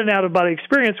 I had an out-of-body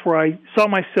experience where I saw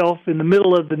myself in the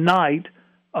middle of the night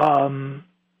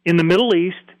in the Middle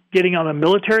East, getting on a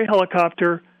military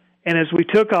helicopter. And as we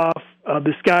took off,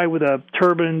 this guy with a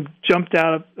turban jumped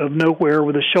out of nowhere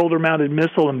with a shoulder-mounted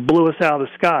missile and blew us out of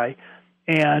the sky.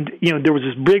 And, there was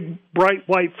this big, bright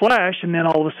white flash, and then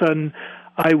all of a sudden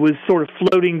I was sort of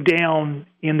floating down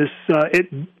in this at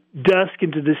dusk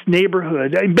into this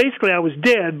neighborhood. Basically, I was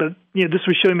dead, but, this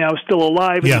was showing me I was still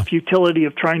alive, and the futility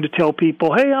of trying to tell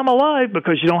people, hey, I'm alive,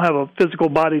 because you don't have a physical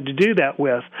body to do that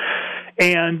with.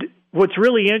 And what's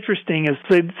really interesting is,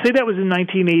 say that was in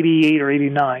 1988 or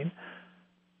 89.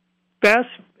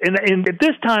 And at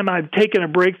this time, I'd taken a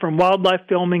break from wildlife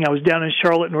filming. I was down in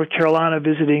Charlotte, North Carolina,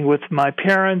 visiting with my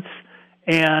parents,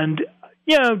 and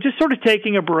just sort of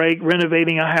taking a break,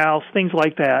 renovating a house, things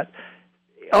like that.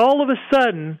 All of a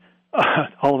sudden,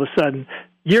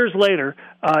 years later,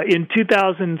 in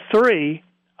 2003,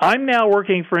 I'm now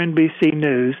working for NBC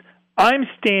News. I'm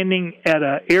standing at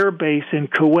an air base in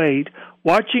Kuwait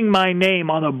watching my name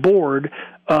on a board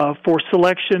for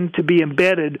selection to be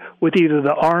embedded with either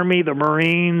the Army, the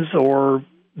Marines, or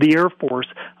the Air Force.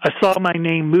 I saw my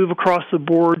name move across the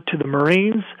board to the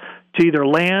Marines, to either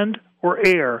land or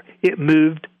air. It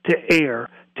moved to air.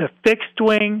 To fixed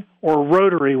wing or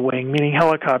rotary wing, meaning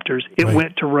helicopters, it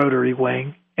went to rotary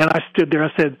wing. And I stood there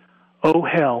and said, oh,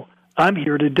 hell, I'm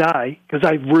here to die, because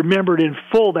I remembered in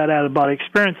full that out-of-body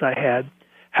experience I had.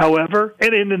 However,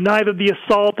 and in the night of the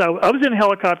assault, I was in a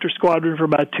helicopter squadron for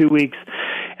about 2 weeks,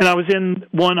 and I was in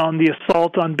one on the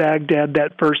assault on Baghdad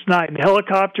that first night, and the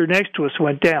helicopter next to us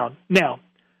went down. Now,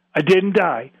 I didn't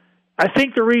die. I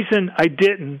think the reason I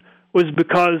didn't was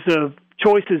because of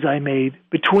choices I made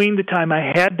between the time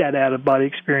I had that out-of-body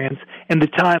experience and the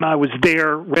time I was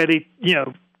there ready,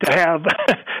 to have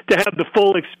to have the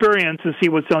full experience and see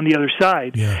what's on the other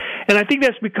side. Yeah. And I think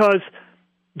that's because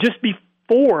just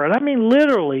before, and I mean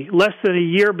literally less than a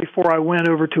year before I went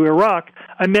over to Iraq,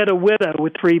 I met a widow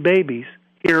with 3 babies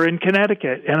here in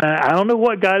Connecticut. And I don't know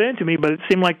what got into me, but it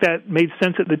seemed like that made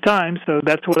sense at the time, so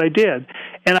that's what I did.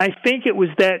 And I think it was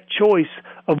that choice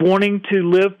of wanting to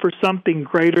live for something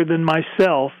greater than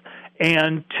myself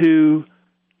and to,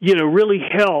 really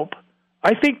help.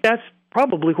 I think that's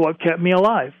probably what kept me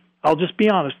alive. I'll just be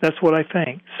honest. That's what I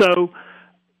think. So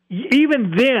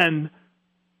even then,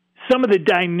 some of the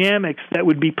dynamics that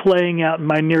would be playing out in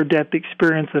my near-death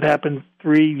experience that happened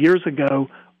 3 years ago,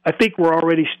 I think were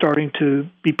already starting to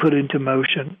be put into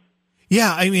motion.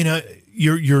 Yeah, I mean,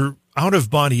 your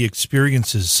out-of-body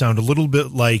experiences sound a little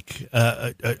bit like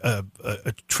a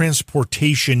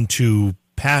transportation to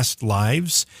past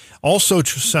lives. Also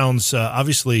sounds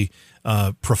obviously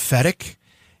prophetic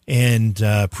and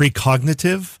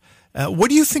precognitive. What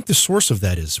do you think the source of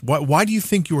that is? Why do you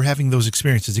think you were having those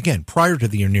experiences, again, prior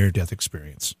to your near-death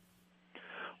experience?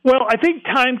 Well, I think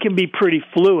time can be pretty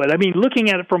fluid. I mean, looking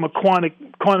at it from a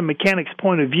quantum mechanics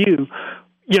point of view,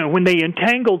 when they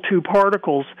entangle 2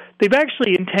 particles, they've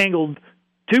actually entangled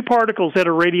 2 particles that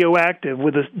are radioactive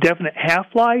with a definite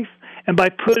half-life, and by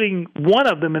putting one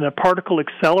of them in a particle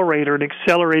accelerator and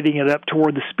accelerating it up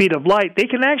toward the speed of light, they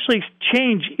can actually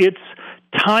change its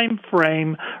time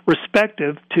frame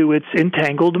respective to its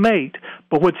entangled mate.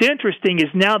 But what's interesting is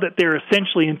now that they're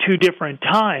essentially in 2 different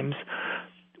times,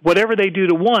 whatever they do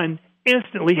to one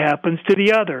instantly happens to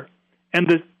the other. And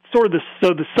the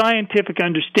scientific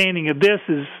understanding of this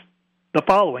is the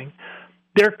following.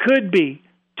 There could be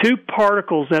 2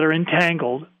 particles that are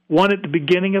entangled, one at the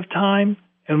beginning of time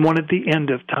and one at the end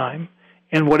of time.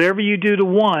 And whatever you do to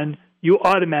one, you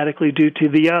automatically do to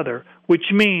the other, which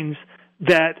means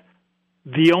that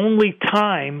the only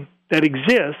time that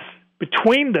exists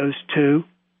between those 2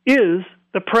 is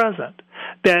the present.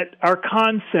 That our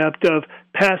concept of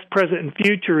past, present, and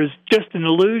future is just an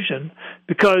illusion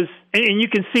because, and you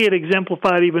can see it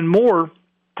exemplified even more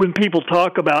when people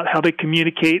talk about how they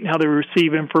communicate and how they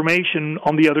receive information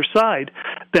on the other side,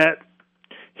 that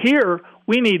here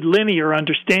we need linear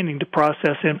understanding to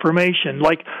process information.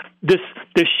 Like this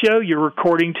show you're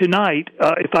recording tonight,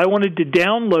 if I wanted to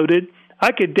download it,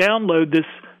 I could download this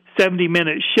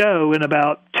 70-minute show in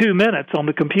about 2 minutes on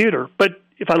the computer. But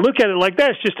if I look at it like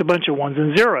that, it's just a bunch of ones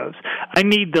and zeros. I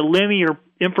need the linear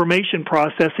information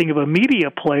processing of a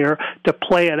media player to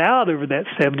play it out over that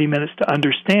 70 minutes to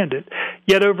understand it.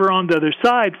 Yet over on the other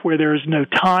side, where there is no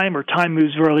time or time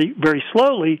moves very, very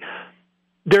slowly,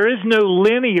 there is no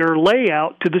linear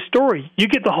layout to the story. You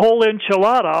get the whole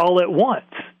enchilada all at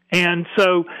once. And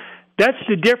so that's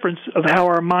the difference of how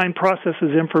our mind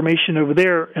processes information over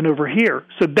there and over here.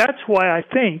 So that's why I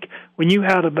think when you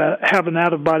have an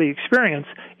out-of-body experience,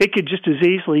 it could just as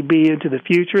easily be into the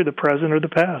future, the present, or the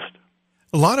past.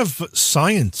 A lot of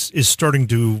science is starting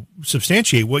to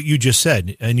substantiate what you just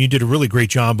said, and you did a really great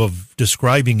job of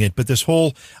describing it. But this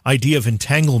whole idea of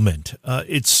entanglement,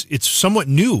 it's somewhat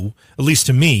new, at least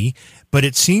to me, but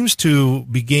it seems to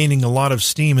be gaining a lot of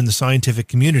steam in the scientific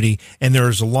community, and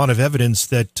there's a lot of evidence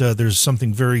that there's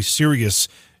something very serious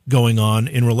going on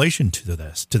in relation to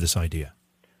this idea.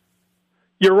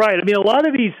 You're right. I mean, a lot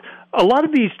of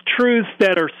these truths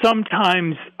that are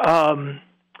sometimes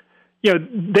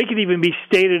they could even be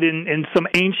stated in some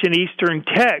ancient Eastern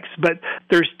texts, but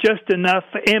there's just enough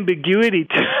ambiguity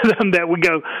to them that we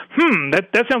go,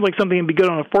 that sounds like something that'd be good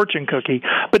on a fortune cookie.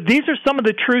 But these are some of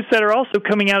the truths that are also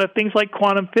coming out of things like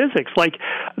quantum physics, like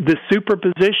the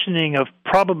superpositioning of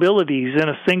probabilities in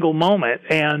a single moment,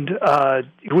 and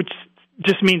which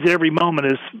just means that every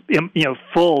moment is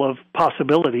full of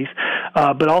possibilities,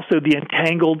 but also the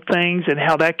entangled things and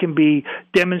how that can be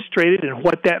demonstrated and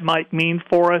what that might mean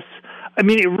for us. I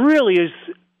mean, it really is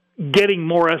getting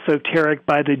more esoteric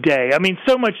by the day. I mean,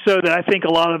 so much so that I think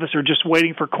a lot of us are just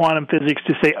waiting for quantum physics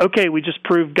to say, okay, we just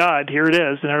proved God. Here it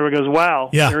is. And everybody goes, wow,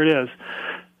 there it is.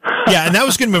 Yeah, and that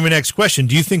was going to be my next question.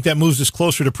 Do you think that moves us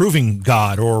closer to proving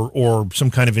God or some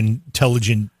kind of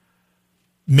intelligent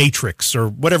matrix or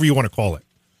whatever you want to call it?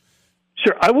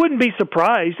 Sure. I wouldn't be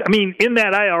surprised. I mean, in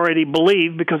that I already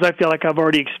believe because I feel like I've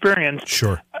already experienced.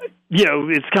 Sure. You know,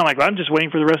 it's kind of like I'm just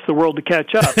waiting for the rest of the world to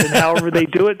catch up. And however they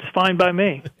do it, it's fine by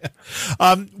me.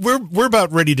 We're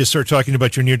about ready to start talking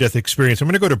about your near-death experience. I'm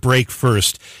going to go to break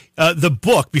first. The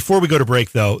book, before we go to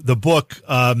break, though, the book,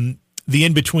 The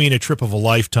In-Between, A Trip of a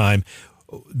Lifetime,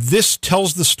 this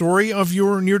tells the story of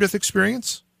your near-death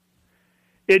experience?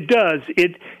 It does.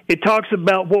 It talks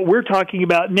about what we're talking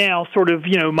about now, sort of,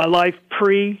 you know, my life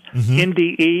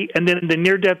pre-NDE, and then the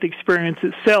near-death experience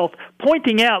itself,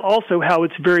 pointing out also how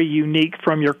it's very unique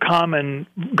from your common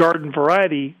garden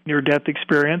variety near-death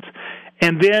experience.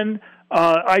 And then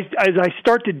as I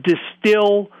start to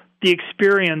distill the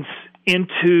experience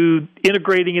into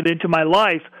integrating it into my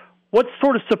life, what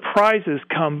sort of surprises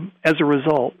come as a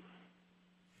result?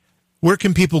 Where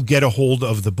can people get a hold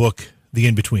of the book, The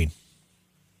In-Between?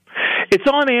 It's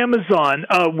on Amazon.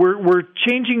 We're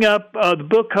changing up the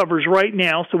book covers right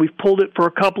now, so we've pulled it for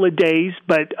a couple of days.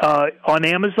 But on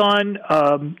Amazon,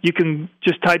 you can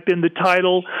just type in the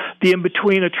title, The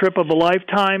In-Between, A Trip of a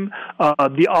Lifetime.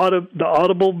 The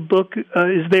Audible book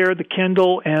is there, the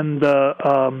Kindle, and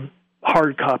the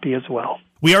hard copy as well.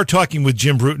 We are talking with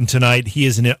Jim Bruton tonight. He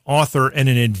is an author and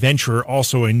an adventurer,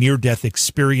 also a near-death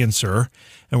experiencer,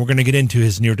 and we're going to get into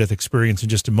his near-death experience in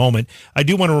just a moment. I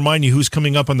do want to remind you who's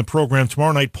coming up on the program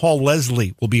tomorrow night. Paul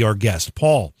Leslie will be our guest.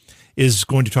 Paul is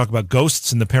going to talk about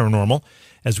ghosts and the paranormal,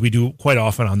 as we do quite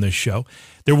often on this show.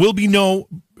 There will be no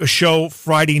show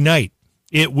Friday night.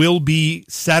 It will be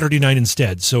Saturday night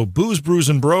instead. So Booze, Brews,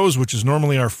 and Bros, which is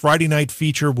normally our Friday night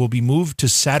feature, will be moved to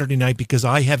Saturday night because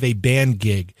I have a band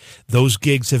gig. Those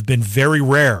gigs have been very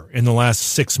rare in the last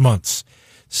 6 months.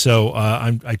 So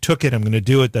I took it. I'm going to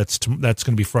do it. That's going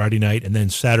to be Friday night. And then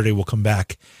Saturday we'll come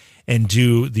back and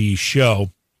do the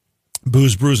show,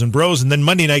 Booze, Brews, and Bros. And then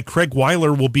Monday night, Craig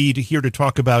Weiler will be here to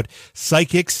talk about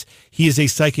psychics. He is a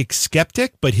psychic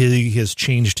skeptic, but he has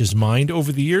changed his mind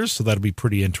over the years, so that'll be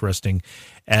pretty interesting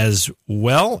as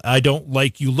well. I don't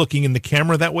like you looking in the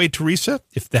camera that way, Teresa,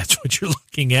 if that's what you're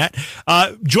looking at.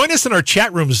 Join us in our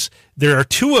chat rooms. There are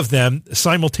two of them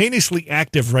simultaneously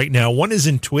active right now. One is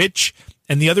in Twitch,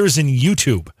 and the other is in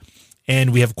YouTube.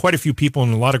 And we have quite a few people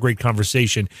and a lot of great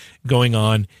conversation going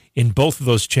on in both of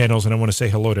those channels. And I want to say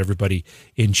hello to everybody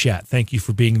in chat. Thank you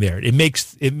for being there.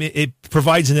 It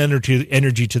provides an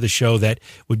energy to the show that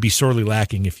would be sorely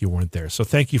lacking if you weren't there. So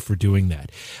thank you for doing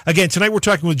that. Again, tonight we're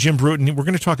talking with Jim Bruton. We're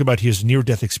going to talk about his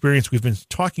near-death experience. We've been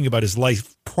talking about his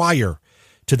life prior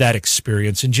to that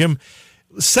experience. And Jim,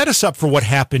 set us up for what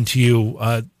happened to you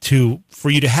for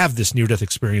you to have this near-death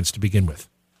experience to begin with.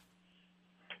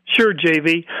 Sure,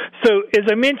 JV. So as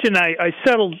I mentioned, I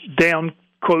settled down,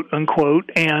 quote unquote,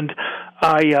 and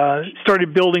I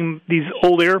started building these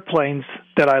old airplanes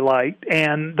that I liked.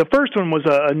 And the first one was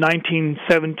a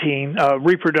 1917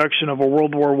 reproduction of a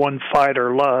World War I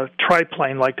fighter,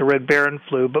 triplane like the Red Baron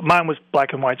flew, but mine was black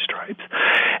and white stripes.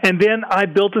 And then I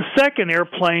built a second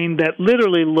airplane that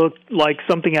literally looked like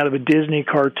something out of a Disney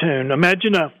cartoon.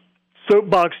 Imagine a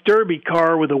soapbox derby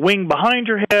car with a wing behind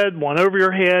your head, one over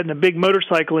your head, and a big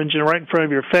motorcycle engine right in front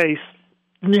of your face.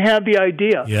 And you have the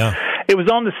idea. Yeah. It was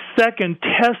on the second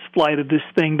test flight of this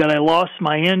thing that I lost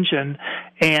my engine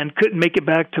and couldn't make it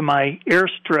back to my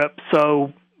airstrip.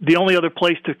 So the only other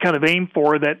place to kind of aim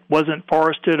for that wasn't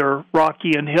forested or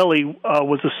rocky and hilly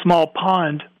was a small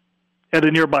pond at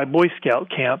a nearby Boy Scout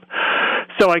camp.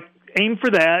 So I aimed for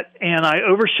that, and I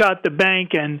overshot the bank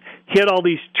and hit all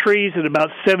these trees at about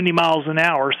 70 miles an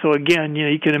hour. So again,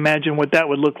 you can imagine what that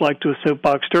would look like to a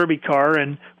soapbox derby car.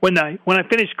 And when I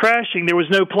finished crashing, there was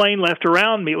no plane left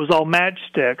around me. It was all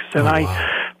matchsticks. And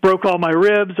I broke all my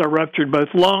ribs. I ruptured both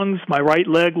lungs. My right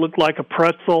leg looked like a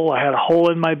pretzel. I had a hole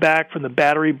in my back from the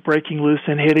battery breaking loose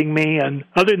and hitting me. And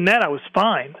other than that, I was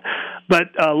fine.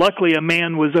 But luckily, a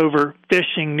man was over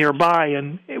fishing nearby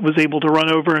and was able to run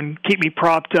over and keep me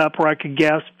propped up where I could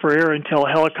gasp for air until a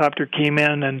helicopter came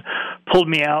in and pulled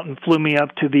me out and flew me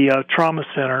up to the trauma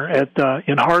center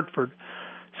in Hartford.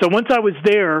 So once I was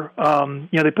there,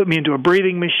 they put me into a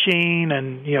breathing machine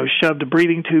and, shoved a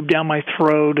breathing tube down my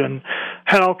throat and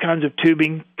had all kinds of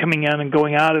tubing coming in and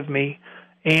going out of me.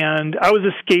 And I was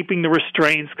escaping the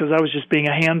restraints because I was just being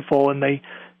a handful. And they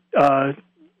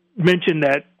mentioned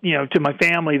that, to my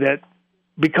family that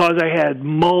because I had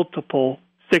multiple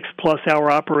 6+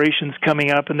 hour operations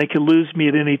coming up and they could lose me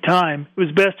at any time, it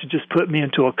was best to just put me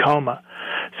into a coma.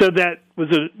 So that was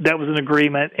an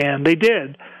agreement, and they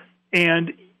did.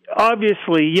 And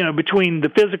obviously, between the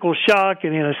physical shock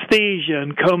and anesthesia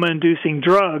and coma-inducing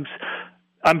drugs,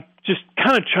 I'm just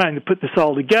kind of trying to put this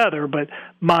all together, but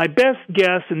my best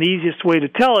guess and the easiest way to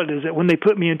tell it is that when they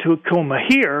put me into a coma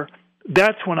here,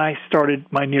 that's when I started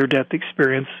my near-death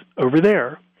experience over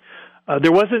there.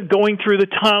 There wasn't going through the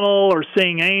tunnel or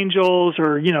seeing angels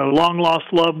or,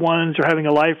 long-lost loved ones or having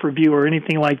a life review or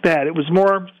anything like that. It was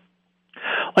more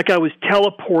like I was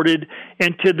teleported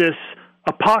into this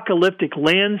apocalyptic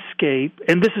landscape,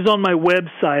 and this is on my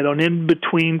website on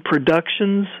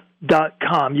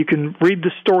InBetweenProductions.com. You can read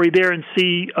the story there and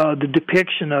see the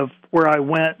depiction of where I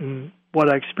went and what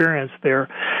I experienced there.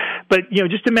 But,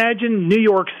 just imagine New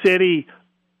York City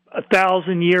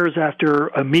 1,000 years after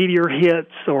a meteor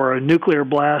hits or a nuclear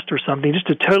blast or something, just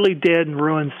a totally dead and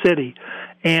ruined city.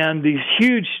 And these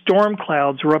huge storm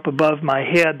clouds were up above my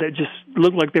head that just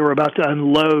looked like they were about to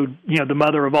unload, the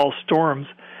mother of all storms.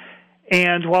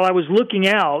 And while I was looking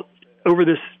out over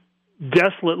this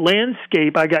desolate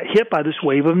landscape, I got hit by this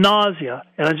wave of nausea.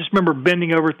 And I just remember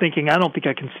bending over thinking, I don't think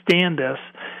I can stand this.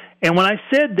 And when I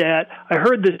said that, I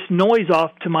heard this noise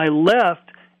off to my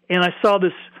left, and I saw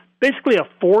this basically a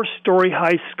 4-story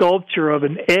high sculpture of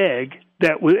an egg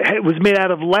that was made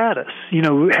out of lattice.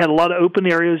 It had a lot of open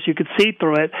areas. You could see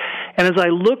through it. And as I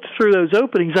looked through those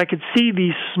openings, I could see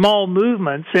these small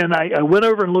movements. And I went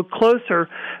over and looked closer,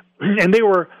 and they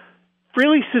were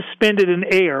freely suspended in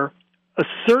air, a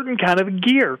certain kind of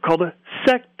gear called a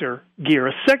sector gear.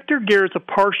 A sector gear is a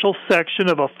partial section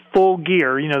of a full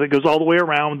gear, that goes all the way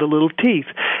around with the little teeth.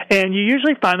 And you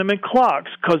usually find them in clocks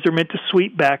because they're meant to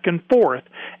sweep back and forth.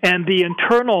 And the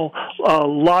internal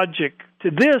logic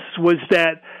to this was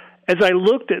that as I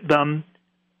looked at them,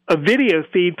 a video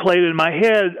feed played in my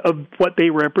head of what they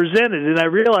represented, and I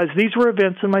realized these were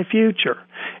events in my future.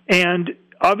 And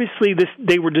obviously,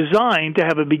 they were designed to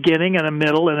have a beginning and a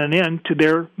middle and an end to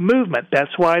their movement.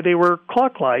 That's why they were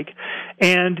clock-like.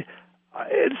 And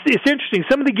it's interesting.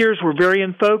 Some of the gears were very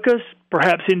in focus,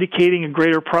 perhaps indicating a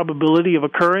greater probability of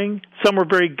occurring. Some were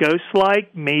very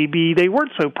ghost-like. Maybe they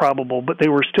weren't so probable, but they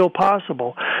were still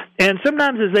possible. And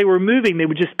sometimes as they were moving, they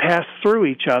would just pass through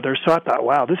each other. So I thought,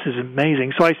 wow, this is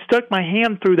amazing. So I stuck my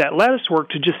hand through that lattice work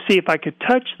to just see if I could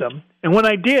touch them. And when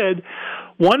I did,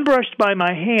 one brushed by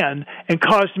my hand and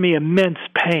caused me immense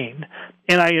pain.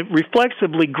 And I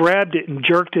reflexively grabbed it and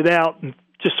jerked it out and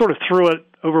just sort of threw it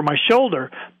over my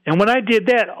shoulder. And when I did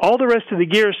that, all the rest of the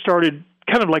gears started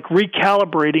kind of like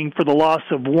recalibrating for the loss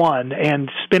of one and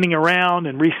spinning around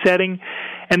and resetting.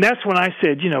 And that's when I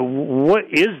said, what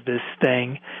is this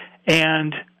thing?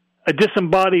 And a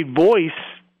disembodied voice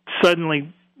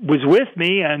suddenly was with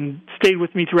me and stayed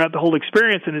with me throughout the whole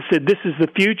experience, and it said, this is the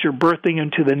future birthing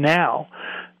into the now.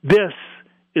 This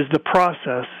is the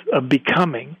process of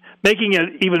becoming, making it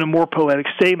even a more poetic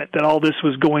statement that all this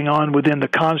was going on within the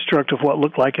construct of what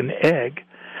looked like an egg.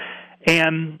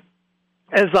 And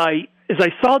as I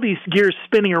saw these gears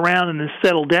spinning around and then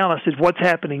settle down, I said, what's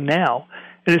happening now?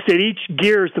 And it said each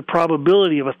gear is the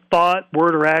probability of a thought,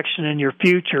 word, or action in your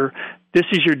future. This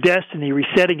is your destiny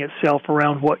resetting itself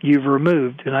around what you've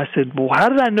removed. And I said, well, how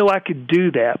did I know I could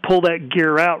do that, pull that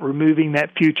gear out, removing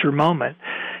that future moment?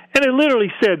 And it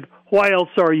literally said, why else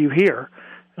are you here?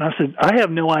 And I said, I have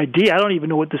no idea. I don't even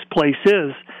know what this place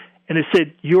is. And it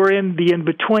said, you're in the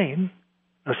in-between.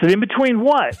 I said, in between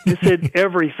what? It said,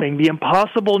 everything, the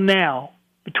impossible now,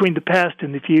 between the past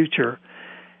and the future.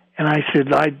 And I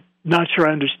said, I'm not sure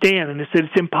I understand. And it said,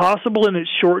 it's impossible in its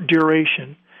short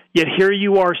duration. Yet here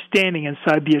you are standing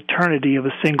inside the eternity of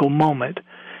a single moment.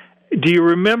 Do you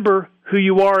remember who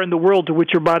you are in the world to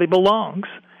which your body belongs?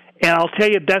 And I'll tell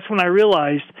you, that's when I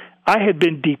realized I had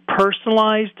been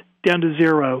depersonalized down to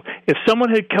zero. If someone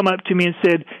had come up to me and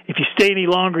said, if you stay any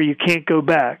longer, you can't go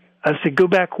back, I said, go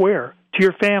back where? To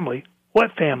your family.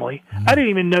 What family? I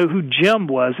didn't even know who Jim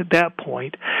was at that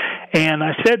point. And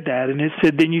I said that, and it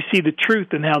said, then you see the truth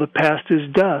and how the past is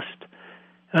dust.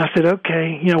 And I said,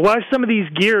 okay, why some of these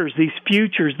gears, these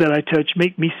futures that I touch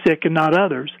make me sick and not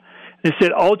others? And it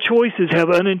said, all choices have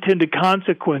unintended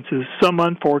consequences, some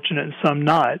unfortunate and some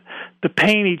not. The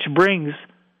pain each brings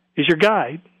is your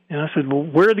guide. And I said, well,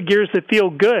 where are the gears that feel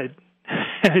good?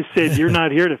 And it said, you're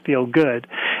not here to feel good.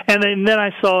 And then I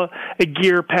saw a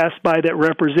gear pass by that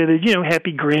represented,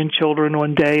 happy grandchildren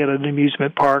one day at an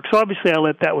amusement park. So obviously I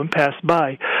let that one pass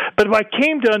by. But I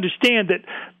came to understand that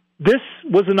this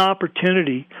was an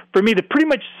opportunity for me to pretty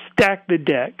much stack the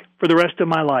deck for the rest of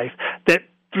my life, that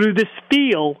through this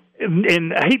feel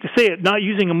and I hate to say it, not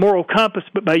using a moral compass,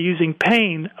 but by using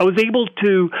pain, I was able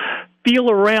to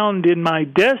feel around in my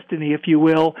destiny, if you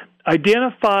will,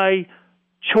 identify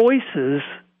choices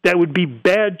that would be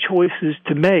bad choices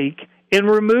to make and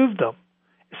remove them.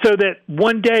 So that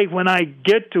one day when I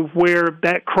get to where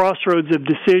that crossroads of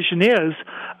decision is,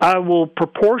 I will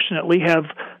proportionately have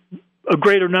a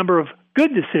greater number of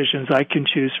good decisions I can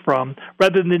choose from,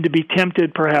 rather than to be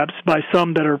tempted perhaps by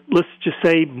some that are, let's just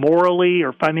say, morally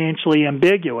or financially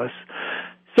ambiguous.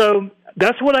 So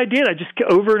that's what I did. I just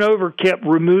over and over kept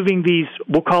removing these,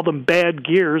 we'll call them bad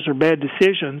gears or bad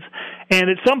decisions. And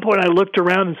at some point I looked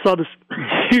around and saw this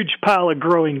huge pile of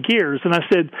growing gears. And I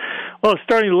said, well, it's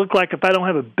starting to look like if I don't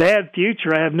have a bad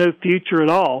future, I have no future at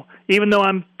all. Even though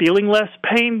I'm feeling less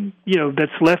pain,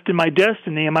 that's left in my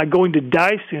destiny, am I going to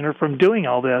die sooner from doing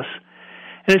all this?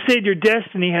 And I said, your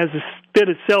destiny has fit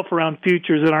itself around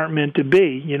futures that aren't meant to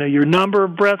be. Your number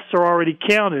of breaths are already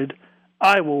counted.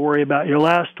 I will worry about your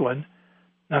last one.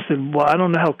 And I said, well, I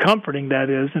don't know how comforting that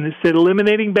is. And it said,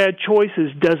 eliminating bad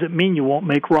choices doesn't mean you won't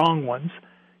make wrong ones.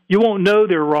 You won't know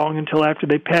they're wrong until after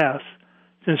they pass.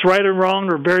 Since right and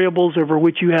wrong are variables over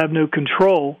which you have no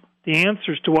control, the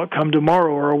answers to what come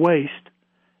tomorrow are a waste.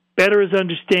 Better is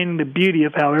understanding the beauty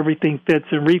of how everything fits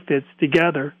and refits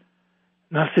together.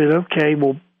 And I said, okay,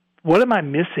 well, what am I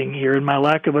missing here in my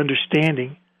lack of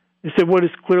understanding? They said, what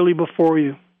is clearly before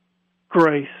you?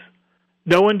 Grace.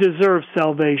 No one deserves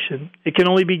salvation. It can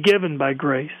only be given by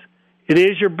grace. It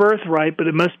is your birthright, but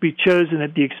it must be chosen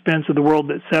at the expense of the world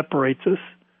that separates us.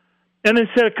 And then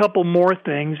said a couple more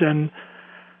things, and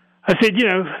I said,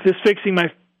 this fixing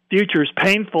my future is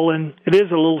painful, and it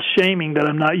is a little shaming that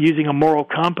I'm not using a moral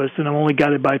compass and I'm only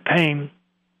guided by pain.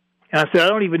 And I said, I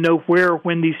don't even know where or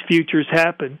when these futures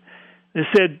happen. And it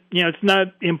said, it's not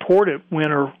important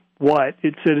when or what.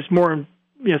 It said it's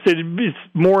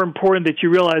more important that you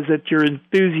realize that your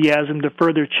enthusiasm to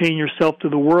further chain yourself to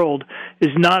the world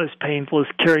is not as painful as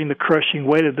carrying the crushing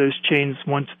weight of those chains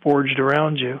once forged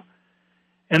around you.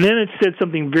 And then it said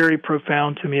something very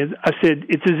profound to me. I said,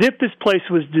 it's as if this place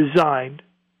was designed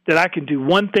that I can do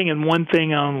one thing and one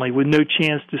thing only with no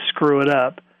chance to screw it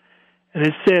up. And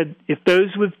it said, if those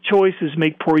with choices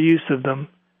make poor use of them,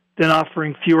 then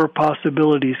offering fewer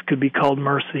possibilities could be called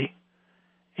mercy.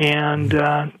 And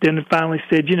then it finally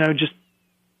said, just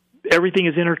everything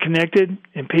is interconnected,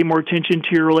 and pay more attention to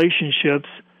your relationships.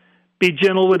 Be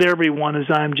gentle with everyone as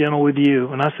I am gentle with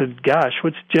you. And I said, gosh,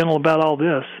 what's gentle about all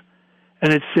this?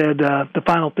 And it said, the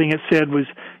final thing it said was,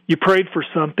 you prayed for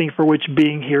something for which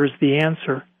being here is the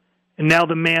answer. And now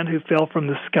the man who fell from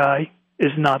the sky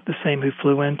is not the same who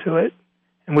flew into it.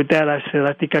 And with that, I said,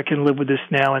 I think I can live with this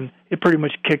now. And it pretty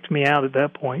much kicked me out at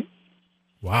that point.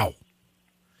 Wow.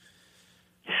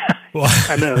 Well,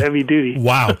 I know, heavy duty.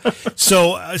 Wow.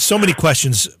 So many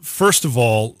questions. First of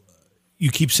all, you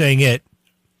keep saying it.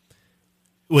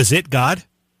 Was it God?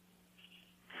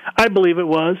 I believe it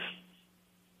was.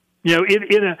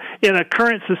 In a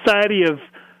current society of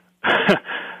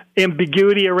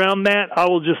ambiguity around that, I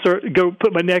will just go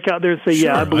put my neck out there and say,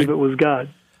 sure, I believe it was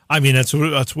God. I mean, that's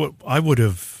what I would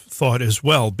have thought as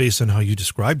well, based on how you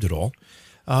described it all.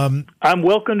 I'm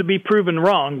welcome to be proven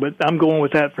wrong, but I'm going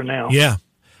with that for now. Yeah.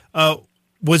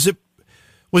 Was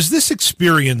this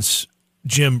experience,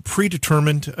 Jim,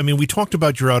 predetermined? I mean, we talked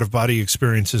about your out-of-body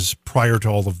experiences prior to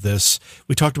all of this.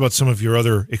 We talked about some of your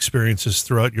other experiences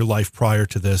throughout your life prior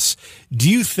to this. Do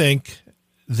you think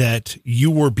that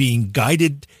you were being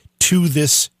guided to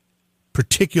this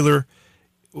particular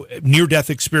near-death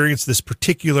experience, this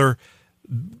particular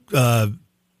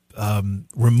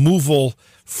removal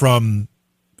from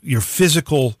your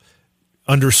physical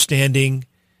understanding?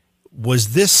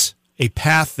 Was this a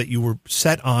path that you were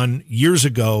set on years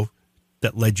ago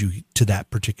that led you to that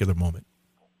particular moment?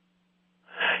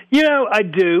 I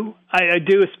do. I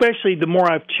do, especially the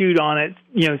more I've chewed on it,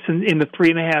 in the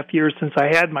 3.5 years since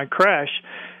I had my crash.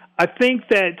 I think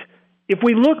that if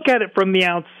we look at it from the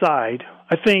outside,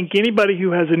 I think anybody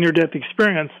who has a near-death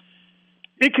experience,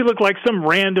 it could look like some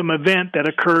random event that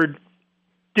occurred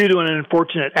due to an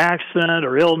unfortunate accident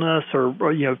or illness or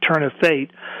turn of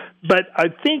fate. But I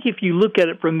think if you look at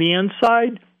it from the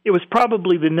inside, it was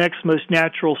probably the next most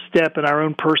natural step in our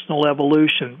own personal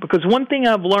evolution. Because one thing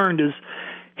I've learned is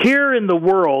here in the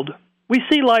world, we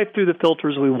see life through the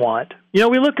filters we want. We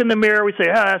look in the mirror, we say,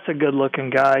 that's a good-looking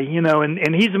guy,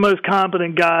 and he's the most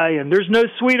competent guy, and there's no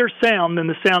sweeter sound than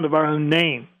the sound of our own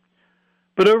name.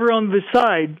 But over on the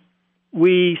side,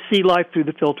 we see life through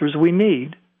the filters we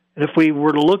need. And if we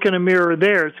were to look in a mirror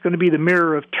there, it's going to be the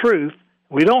mirror of truth.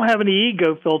 We don't have any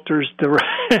ego filters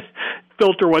to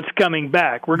filter what's coming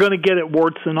back. We're going to get it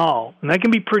warts and all. And that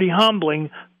can be pretty humbling,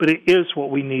 but it is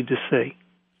what we need to see.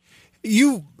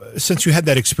 You, since you had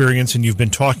that experience and you've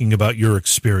been talking about your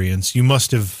experience, you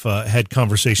must have had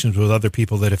conversations with other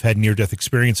people that have had near-death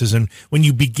experiences. And when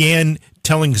you began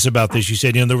telling us about this, you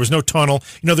said, there was no tunnel.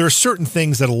 There are certain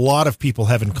things that a lot of people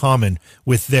have in common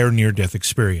with their near-death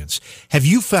experience. Have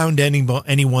you found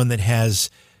anyone that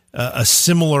has a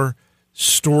similar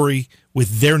story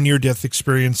with their near-death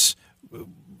experience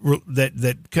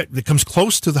that comes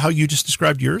close to how you just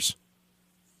described yours?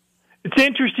 It's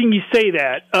interesting you say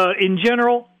that. In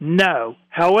general, no.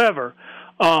 However,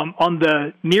 on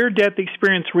the Near Death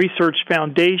Experience Research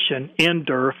Foundation,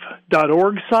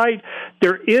 NDERF.org site,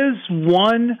 there is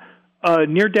one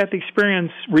near-death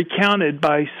experience recounted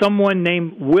by someone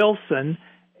named Wilson,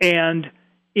 and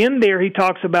in there he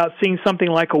talks about seeing something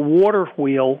like a water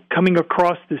wheel coming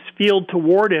across this field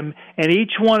toward him, and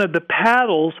each one of the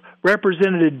paddles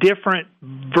represented a different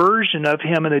version of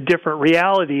him in a different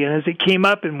reality. And as it came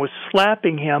up and was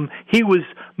slapping him, he was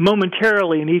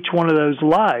momentarily in each one of those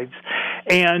lives.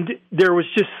 And there was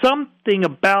just something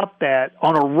about that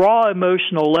on a raw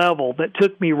emotional level that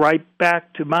took me right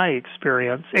back to my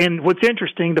experience. And what's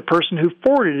interesting, the person who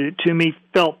forwarded it to me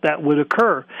felt that would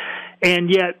occur.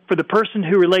 And yet, for the person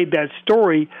who relayed that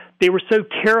story, they were so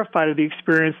terrified of the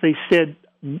experience, they said,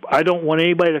 I don't want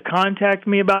anybody to contact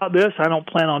me about this. I don't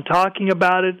plan on talking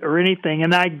about it or anything.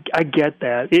 And I get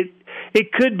that.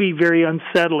 It could be very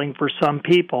unsettling for some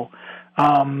people.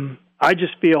 I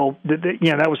just feel that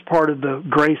that was part of the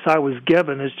grace I was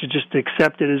given, is to just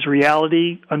accept it as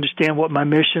reality, understand what my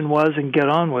mission was, and get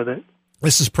on with it.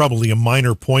 This is probably a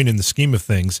minor point in the scheme of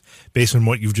things based on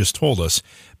what you've just told us.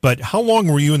 But how long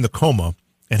were you in the coma,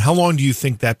 and how long do you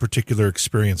think that particular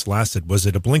experience lasted? Was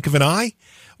it a blink of an eye,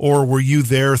 or were you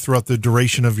there throughout the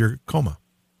duration of your coma?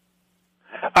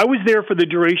 I was there for the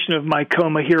duration of my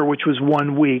coma here, which was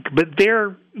 1 week, but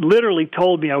they're literally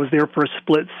told me I was there for a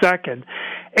split second.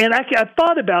 And I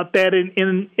thought about that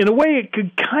in a way it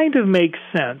could kind of make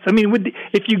sense. I mean,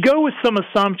 if you go with some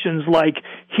assumptions like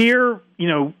here,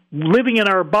 living in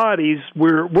our bodies,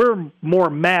 we're more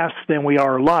mass than we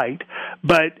are light.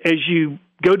 But as you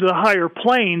go to the higher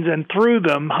planes and through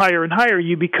them higher and higher,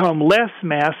 you become less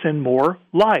mass and more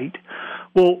light.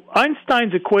 Well,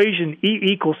 Einstein's equation,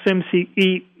 E equals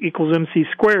mc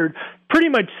squared, pretty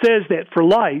much says that for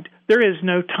light, there is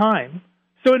no time.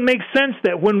 So it makes sense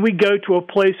that when we go to a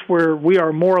place where we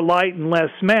are more light and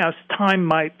less mass, time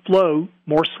might flow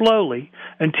more slowly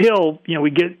until,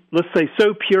 we get, let's say,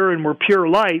 so pure and we're pure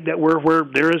light that we're where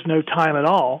there is no time at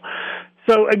all.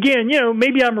 So again,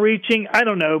 maybe I'm reaching, I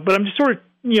don't know, but I'm just sort of,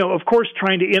 of course,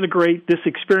 trying to integrate this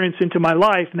experience into my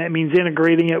life, and that means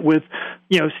integrating it with,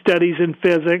 studies in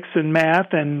physics and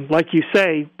math, and like you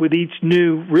say, with each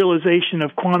new realization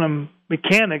of quantum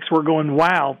mechanics, we're going,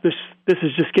 wow, this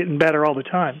is just getting better all the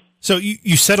time. So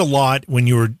you said a lot when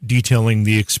you were detailing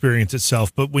the experience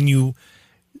itself, but when you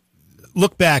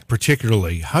look back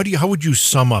particularly, how would you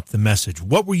sum up the message?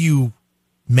 What were you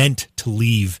meant to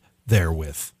leave there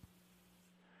with?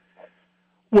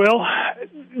 Well,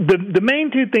 the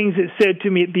main two things it said to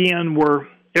me at the end were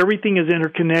everything is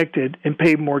interconnected and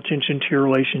pay more attention to your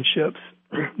relationships.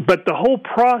 But the whole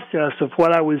process of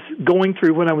what I was going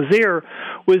through when I was there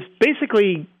was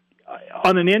basically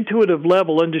on an intuitive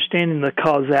level understanding the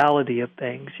causality of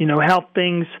things,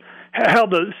 how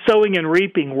the sowing and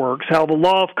reaping works, how the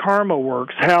law of karma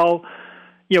works, how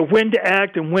when to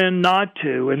act and when not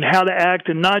to, and how to act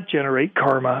and not generate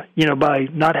karma, by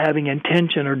not having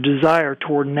intention or desire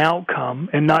toward an outcome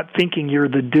and not thinking you're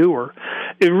the doer.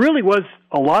 It really was,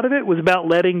 a lot of it was about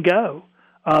letting go.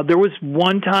 There was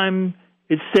one time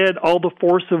it said, all the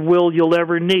force of will you'll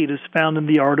ever need is found in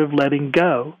the art of letting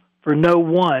go, for no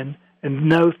one and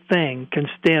no thing can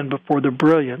stand before the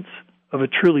brilliance of a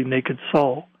truly naked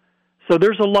soul. So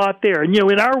there's a lot there. And,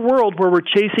 in our world where we're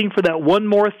chasing for that one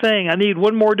more thing, I need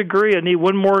one more degree, I need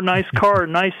one more nice car,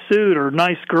 nice suit, or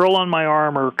nice girl on my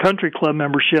arm, or country club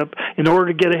membership in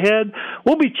order to get ahead,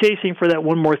 we'll be chasing for that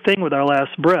one more thing with our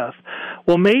last breath.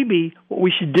 Well, maybe what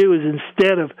we should do is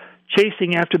instead of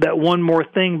chasing after that one more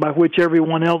thing by which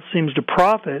everyone else seems to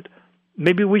profit,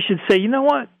 maybe we should say, you know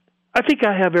what? I think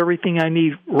I have everything I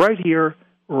need right here,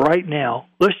 right now.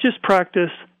 Let's just practice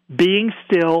being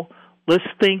still. Let's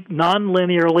think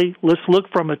non-linearly. Let's look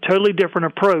from a totally different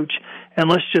approach, and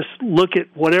let's just look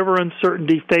at whatever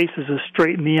uncertainty faces us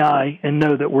straight in the eye and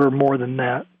know that we're more than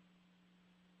that.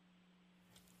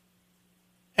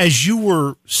 As you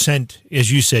were sent,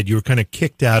 as you said, you were kind of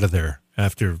kicked out of there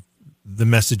after the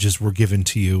messages were given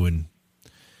to you and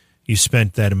you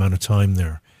spent that amount of time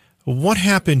there. What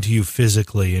happened to you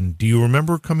physically, and do you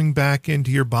remember coming back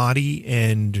into your body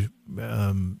and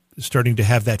starting to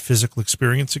have that physical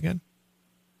experience again?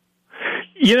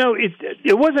 You know,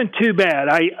 it wasn't too bad.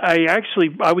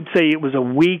 I would say it was a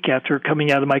week after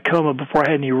coming out of my coma before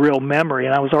I had any real memory,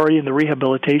 and I was already in the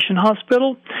rehabilitation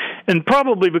hospital. And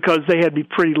probably because they had me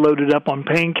pretty loaded up on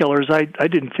painkillers, I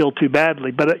didn't feel too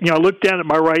badly. But I looked down at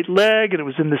my right leg, and it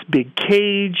was in this big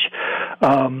cage.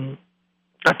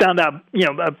 I found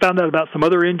out about some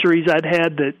other injuries I'd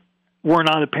had that were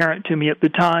not apparent to me at the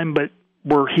time, but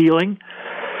were healing.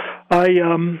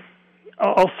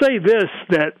 I'll say this,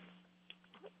 that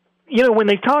when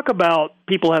they talk about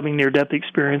people having near-death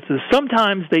experiences,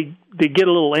 sometimes they get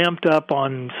a little amped up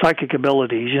on psychic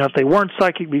abilities. If they weren't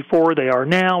psychic before, they are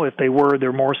now. If they were,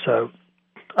 they're more so.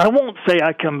 I won't say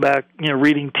I come back,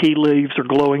 reading tea leaves or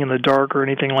glowing in the dark or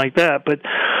anything like that, but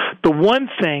the one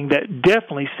thing that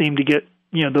definitely seemed to get,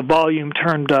 the volume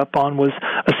turned up on was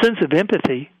a sense of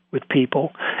empathy with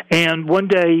people. And one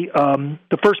day,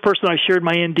 the first person I shared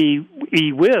my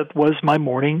NDE with was my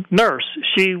morning nurse.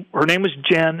 Her name was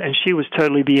Jen, and she was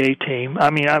totally the A-team. I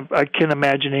mean, I can't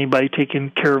imagine anybody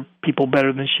taking care of people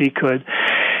better than she could.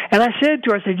 And I said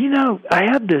to her,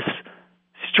 I have this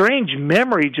strange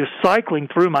memory just cycling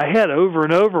through my head over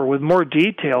and over with more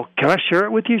detail. Can I share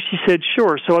it with you? She said,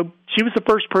 sure. So she was the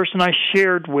first person I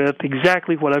shared with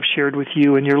exactly what I've shared with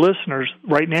you and your listeners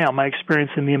right now, my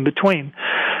experience in the in-between.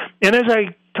 And as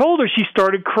I told her, she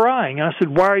started crying. I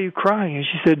said, why are you crying? And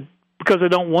she said, because I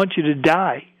don't want you to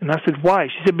die. And I said, why?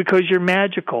 She said, because you're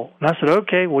magical. And I said,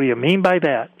 okay, what do you mean by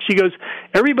that? She goes,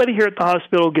 everybody here at the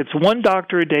hospital gets one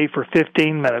doctor a day for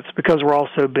 15 minutes because we're all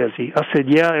so busy. I said,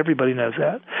 yeah, everybody knows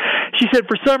that. She said,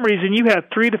 for some reason, you have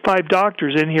 3 to 5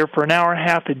 doctors in here for an hour and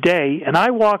a half a day, and I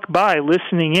walk by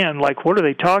listening in, like, what are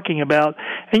they talking about?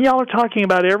 And y'all are talking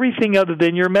about everything other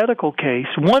than your medical case.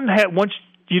 One wants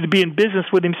you to be in business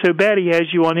with him so bad he has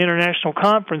you on international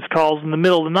conference calls in the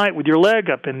middle of the night with your leg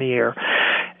up in the air.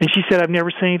 And she said, I've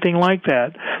never seen anything like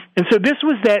that. And so this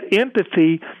was that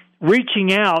empathy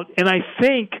reaching out, and I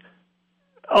think,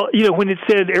 when it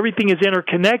said everything is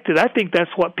interconnected, I think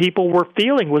that's what people were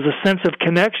feeling, was a sense of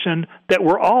connection that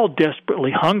we're all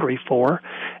desperately hungry for.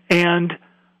 And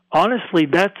honestly,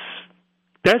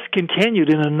 that's continued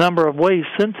in a number of ways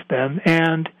since then.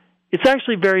 And it's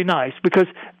actually very nice, because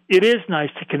it is nice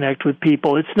to connect with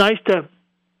people. It's nice to,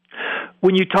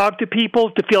 when you talk to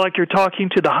people, to feel like you're talking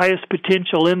to the highest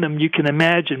potential in them you can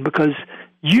imagine, because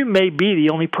you may be the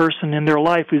only person in their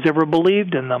life who's ever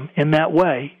believed in them in that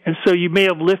way. And so you may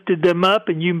have lifted them up,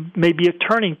 and you may be a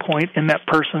turning point in that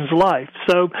person's life.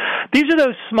 So these are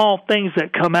those small things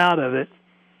that come out of it.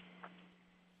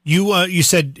 You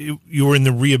said you were in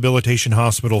the rehabilitation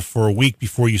hospital for a week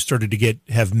before you started to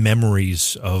have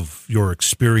memories of your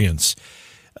experience.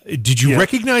 Did you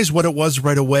recognize what it was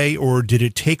right away, or did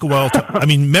it take a while I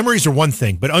mean, memories are one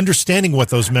thing, but understanding what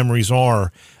those memories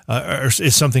are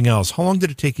is something else. How long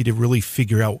did it take you to really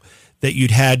figure out that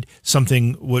you'd had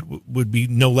something would be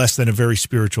no less than a very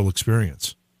spiritual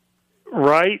experience?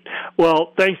 Right.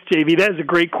 Well, thanks, JV. That is a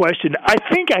great question. I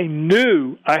think I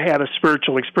knew I had a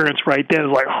spiritual experience right then. It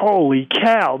was like, holy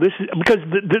cow, this is, because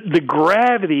the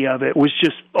gravity of it was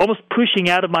just almost pushing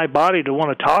out of my body to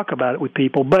want to talk about it with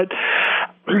people. But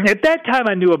at that time,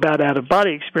 I knew about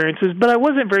out-of-body experiences, but I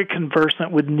wasn't very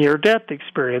conversant with near-death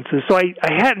experiences, so I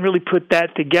hadn't really put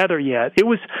that together yet. It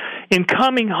was in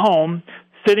coming home,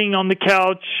 sitting on the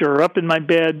couch or up in my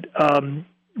bed, starting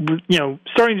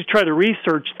to try to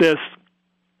research this,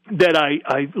 that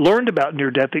I learned about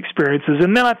near-death experiences.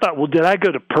 And then I thought, well, did I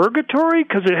go to purgatory?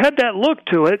 Because it had that look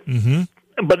to it. Mm-hmm.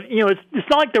 But, it's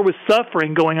not like there was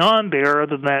suffering going on there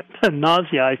other than that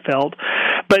nausea I felt.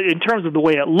 But in terms of the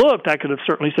way it looked, I could have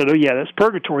certainly said, oh, yeah, that's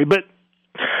purgatory. But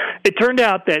it turned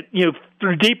out that,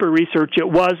 through deeper research, it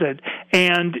wasn't.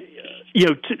 And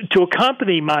to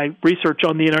accompany my research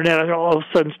on the internet, I all of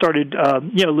a sudden started,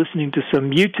 listening to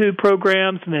some YouTube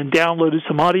programs, and then downloaded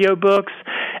some audiobooks.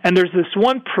 And there's this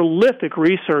one prolific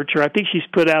researcher, I think she's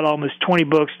put out almost 20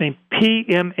 books, named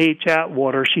P.M.H.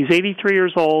 Atwater. She's 83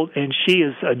 years old, and she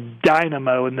is a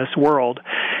dynamo in this world.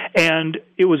 And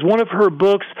it was one of her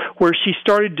books where she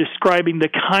started describing the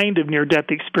kind of near-death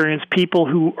experience people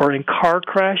who are in car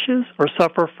crashes or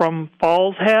suffer from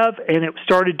falls have, and it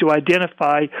started to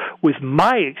identify with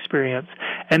my experience.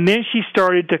 And then she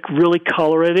started to really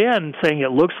color it in, saying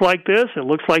it looks like this, it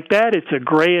looks like that, it's a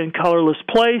gray and colorless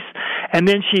place. And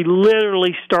then she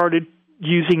literally started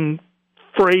using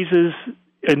phrases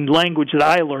and language that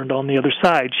I learned on the other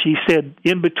side. She said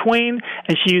in between,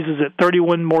 and she uses it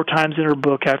 31 more times in her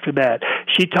book after that.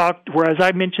 She talked, whereas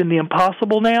I mentioned the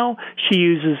impossible now, she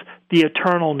uses the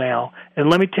eternal now. And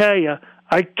let me tell you,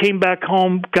 I came back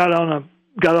home, got on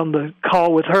the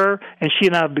call with her, and she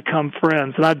and I have become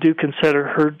friends, and I do consider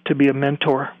her to be a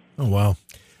mentor. Oh, wow.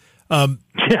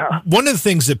 Yeah. One of the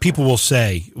things that people will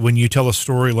say when you tell a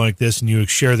story like this and you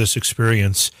share this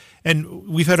experience, and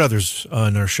we've had others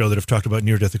on our show that have talked about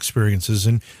near-death experiences,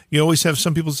 and you always have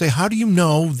some people say, how do you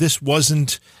know this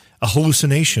wasn't a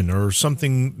hallucination or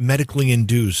something medically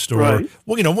induced, or right.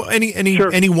 well, you know,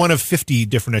 any one of 50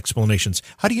 different explanations?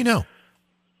 How do you know?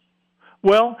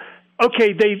 Well,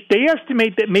 okay, they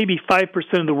estimate that maybe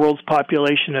 5% of the world's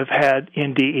population have had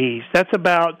NDEs. That's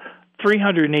about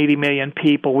 380 million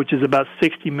people, which is about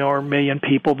 60 more million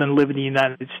people than live in the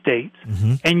United States.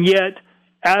 Mm-hmm. And yet,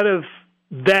 out of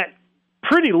that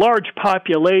pretty large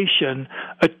population,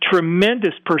 a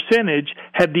tremendous percentage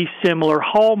had these similar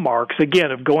hallmarks,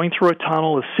 again, of going through a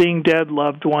tunnel, of seeing dead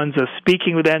loved ones, of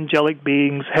speaking with angelic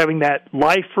beings, having that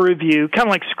life review, kind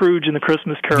of like Scrooge in the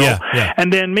Christmas Carol,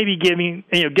 and then maybe getting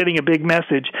a big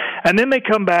message. And then they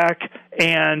come back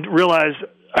and realize,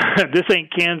 this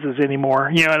ain't Kansas anymore,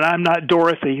 and I'm not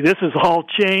Dorothy. This is all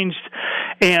changed.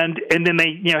 And then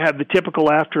they, have the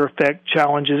typical after effect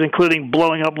challenges, including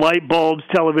blowing up light bulbs,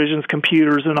 televisions,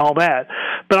 computers, and all that.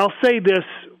 But I'll say this,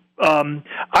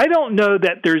 I don't know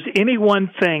that there's any one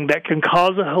thing that can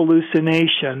cause a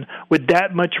hallucination with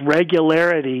that much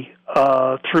regularity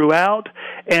throughout.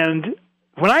 And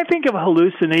when I think of a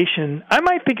hallucination, I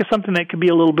might think of something that could be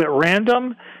a little bit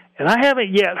random. And I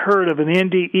haven't yet heard of an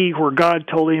NDE where God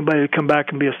told anybody to come back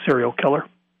and be a serial killer.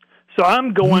 So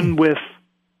I'm going with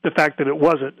the fact that it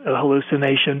wasn't a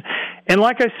hallucination. And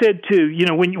like I said, too,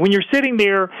 when you're sitting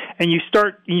there and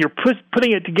you're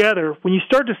putting it together, when you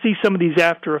start to see some of these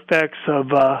after effects of,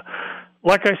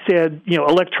 like I said,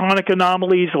 electronic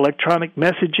anomalies, electronic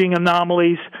messaging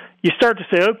anomalies, you start to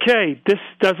say, okay, this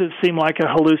doesn't seem like a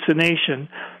hallucination.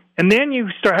 And then you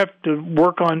have to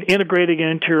work on integrating it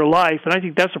into your life, and I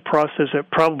think that's a process that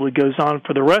probably goes on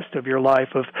for the rest of your life,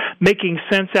 of making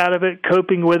sense out of it,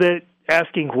 coping with it,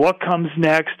 asking what comes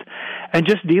next, and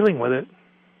just dealing with it.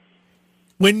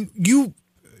 When you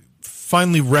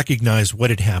finally recognized what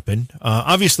had happened,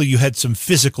 obviously you had some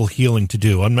physical healing to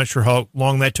do. I'm not sure how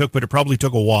long that took, but it probably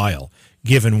took a while,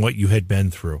 given what you had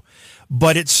been through.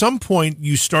 But at some point,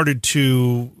 you started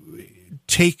to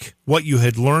take what you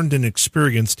had learned and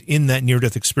experienced in that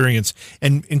near-death experience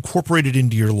and incorporate it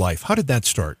into your life. How did that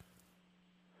start?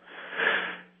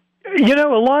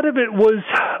 A lot of it was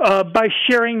by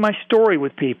sharing my story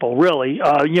with people, really.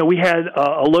 We had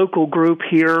a local group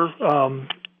here,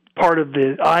 part of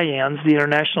the IANS, the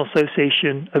International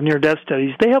Association of Near-Death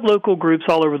Studies. They have local groups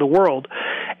all over the world.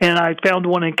 And I found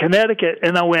one in Connecticut,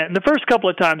 and I went. And the first couple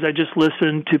of times I just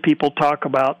listened to people talk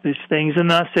about these things,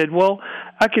 and then I said, well,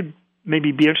 I could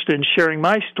maybe be interested in sharing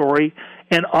my story.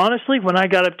 And honestly, when I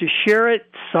got up to share it,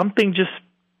 something just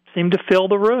seemed to fill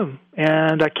the room.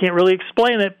 And I can't really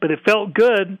explain it, but it felt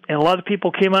good. And a lot of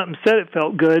people came up and said it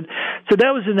felt good. So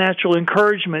that was a natural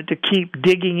encouragement to keep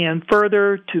digging in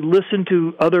further, to listen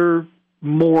to other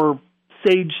more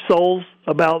sage souls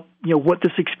about, what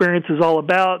this experience is all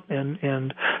about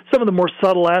and some of the more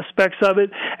subtle aspects of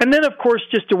it. And then, of course,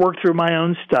 just to work through my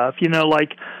own stuff,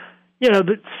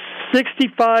 the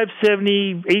 65,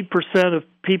 78% of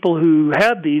people who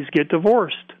have these get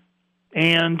divorced.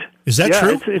 And is that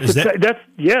true?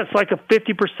 It's like a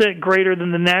 50% greater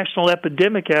than the national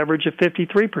epidemic average of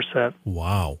 53%.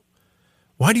 Wow.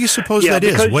 Why do you suppose that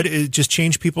is? What it just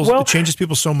changes people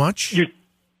so much?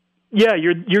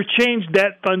 You're changed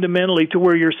that fundamentally to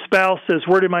where your spouse says,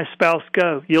 where did my spouse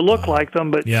go? You look like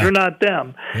them, but you're not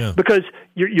them. Yeah. Because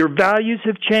your values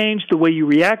have changed, the way you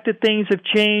react to things have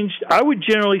changed. I would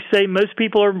generally say most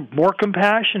people are more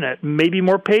compassionate, maybe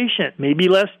more patient, maybe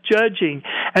less judging.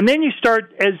 And then you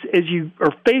start, as you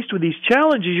are faced with these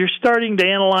challenges, you're starting to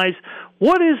analyze,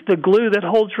 what is the glue that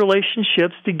holds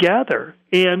relationships together?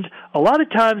 And a lot of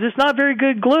times it's not very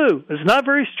good glue. It's not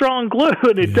very strong glue,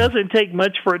 and it doesn't take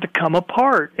much for it to come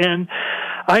apart. And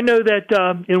I know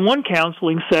that in one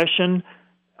counseling session,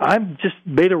 I just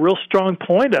made a real strong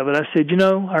point of it. I said,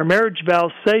 our marriage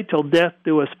vows say till death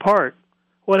do us part.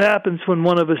 What happens when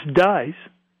one of us dies?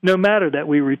 No matter that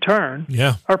we return,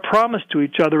 our promise to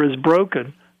each other is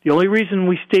broken. The only reason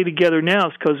we stay together now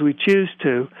is because we choose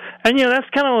to. And, that's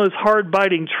kind of those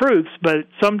hard-biting truths, but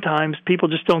sometimes people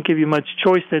just don't give you much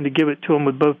choice than to give it to them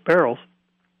with both barrels.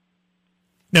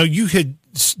 Now, you had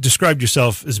described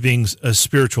yourself as being a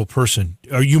spiritual person.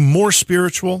 Are you more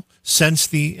spiritual since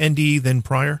the NDE than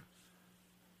prior?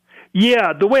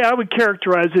 Yeah, the way I would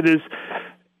characterize it is,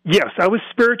 yes, I was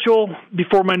spiritual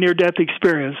before my near-death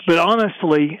experience, but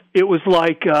honestly, it was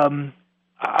like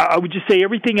I would just say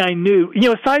everything I knew,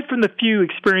 aside from the few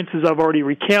experiences I've already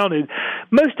recounted,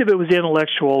 most of it was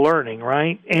intellectual learning,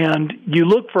 right? And you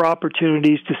look for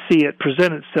opportunities to see it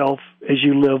present itself as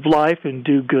you live life and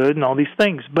do good and all these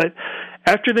things. But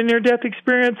after the near-death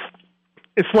experience,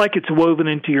 it's like it's woven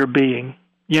into your being.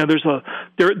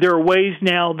 There are ways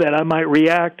now that I might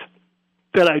react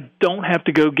that I don't have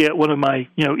to go get one of my,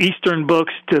 Eastern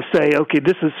books to say, okay,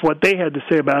 this is what they had to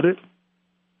say about it.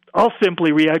 I'll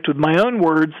simply react with my own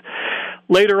words.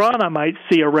 Later on, I might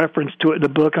see a reference to it in the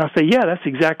book, and I'll say, yeah, that's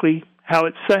exactly how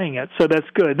it's saying it, so that's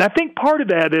good. And I think part of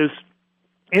that is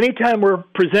anytime we're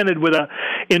presented with a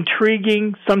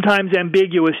intriguing, sometimes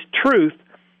ambiguous truth,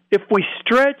 if we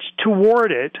stretch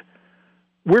toward it,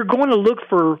 we're going to look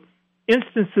for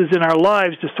instances in our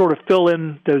lives to sort of fill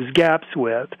in those gaps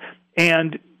with.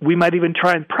 And we might even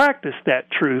try and practice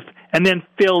that truth and then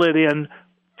fill it in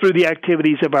through the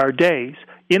activities of our days.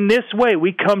 In this way,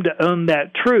 we come to own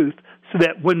that truth so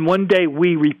that when one day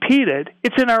we repeat it,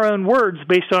 it's in our own words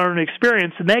based on our own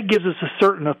experience, and that gives us a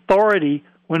certain authority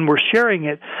when we're sharing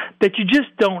it that you just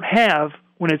don't have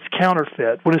when it's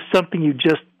counterfeit, when it's something you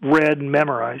just read and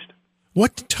memorized.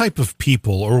 What type of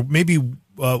people, or maybe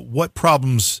what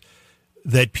problems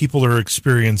that people are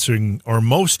experiencing are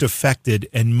most affected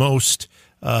and most,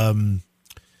 I'm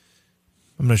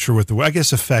not sure what I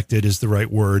guess affected is the right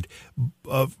word,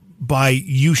 by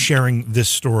you sharing this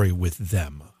story with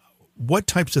them? What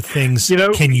types of things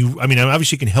can you,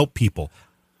 obviously you can help people.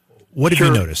 What have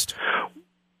you noticed?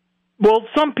 Well,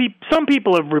 some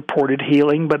people have reported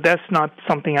healing, but that's not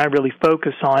something I really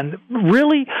focus on.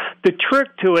 Really, the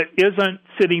trick to it isn't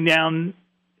sitting down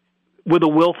with a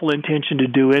willful intention to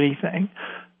do anything.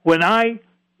 When I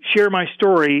share my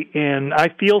story and I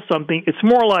feel something, it's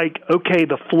more like, okay,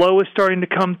 the flow is starting to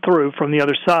come through from the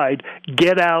other side,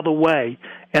 get out of the way.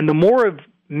 And the more of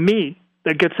me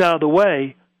that gets out of the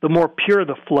way, the more pure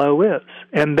the flow is.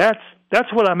 And that's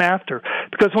what I'm after.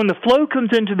 Because when the flow comes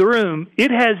into the room,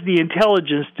 it has the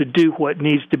intelligence to do what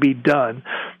needs to be done.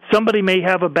 Somebody may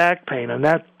have a back pain, and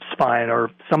that's fine,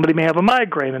 or somebody may have a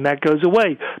migraine, and that goes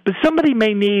away. But somebody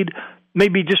may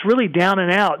be just really down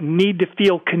and out, need to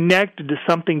feel connected to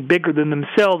something bigger than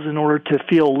themselves in order to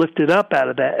feel lifted up out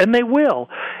of that. And they will.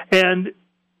 And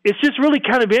it's just really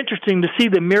kind of interesting to see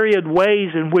the myriad ways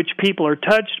in which people are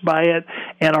touched by it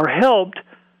and are helped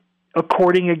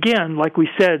according, again, like we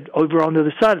said, over on the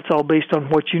other side, it's all based on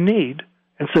what you need.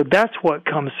 And so that's what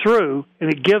comes through,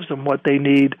 and it gives them what they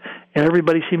need, and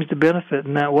everybody seems to benefit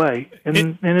in that way. And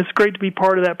it's great to be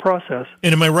part of that process.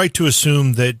 And am I right to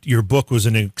assume that your book was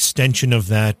an extension of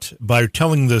that by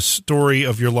telling the story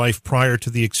of your life prior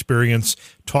to the experience,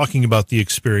 talking about the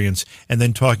experience, and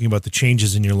then talking about the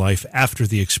changes in your life after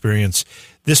the experience?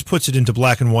 This puts it into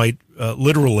black and white,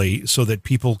 literally, so that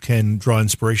people can draw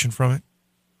inspiration from it?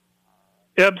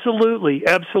 Absolutely,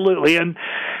 absolutely. And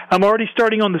I'm already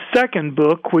starting on the second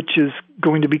book, which is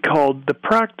going to be called The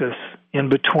Practice in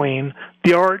Between,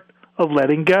 The Art of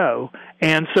Letting Go.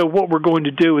 And so what we're going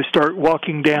to do is start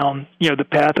walking down, the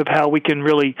path of how we can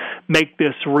really make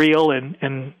this real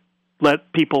and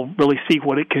let people really see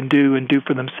what it can do and do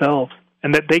for themselves,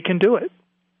 and that they can do it.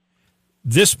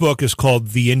 This book is called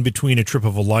The In Between, A Trip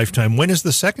of a Lifetime. When is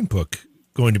the second book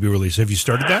going to be released? Have you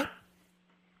started that?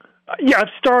 Yeah, I've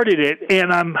started it,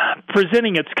 and I'm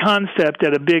presenting its concept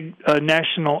at a big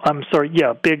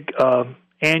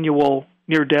annual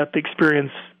near-death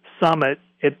experience summit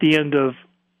at the end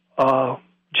of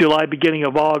July, beginning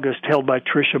of August, held by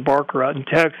Tricia Barker out in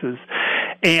Texas.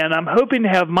 And I'm hoping to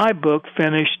have my book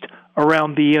finished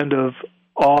around the end of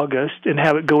August and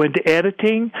have it go into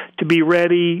editing to be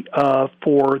ready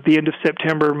for the end of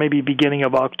September, maybe beginning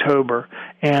of October.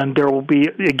 And there will be,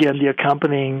 again, the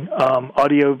accompanying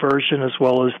audio version as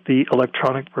well as the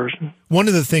electronic version. One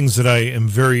of the things that I am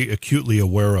very acutely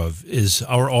aware of is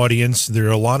our audience. There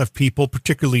are a lot of people,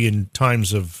 particularly in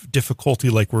times of difficulty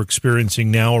like we're experiencing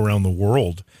now around the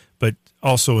world, but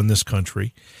also in this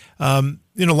country. A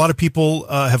lot of people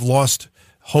have lost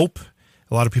hope.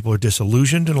 A lot of people are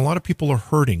disillusioned, and a lot of people are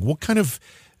hurting. What kind of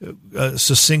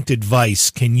succinct advice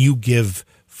can you give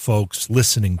folks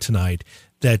listening tonight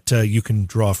that you can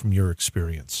draw from your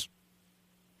experience?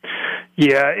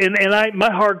 Yeah, and my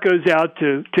heart goes out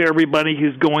to everybody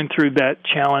who's going through that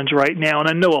challenge right now, and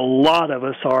I know a lot of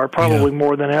us are, probably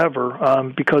more than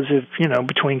ever, because of,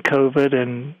 between COVID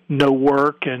and no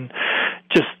work and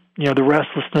just, the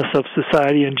restlessness of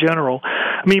society in general.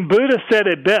 I mean, Buddha said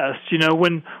it best,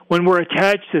 when we're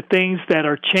attached to things that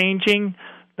are changing,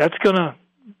 that's going to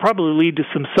probably lead to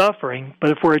some suffering.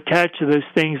 But if we're attached to those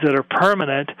things that are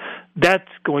permanent, that's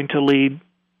going to lead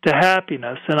to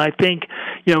happiness. And I think,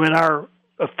 in our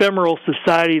ephemeral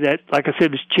society that, like I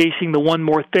said, is chasing the one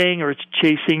more thing, or it's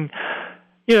chasing,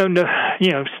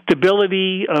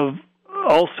 stability of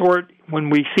all sort when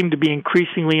we seem to be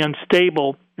increasingly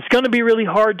unstable. It's going to be really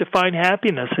hard to find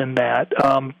happiness in that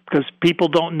because people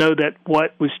don't know that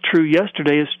what was true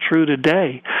yesterday is true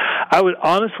today. I would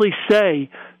honestly say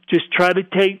just try to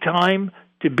take time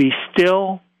to be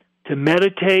still, to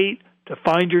meditate, to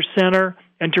find your center,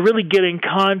 and to really get in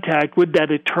contact with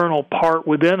that eternal part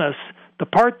within us, the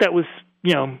part that was,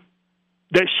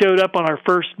 that showed up on our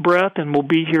first breath and will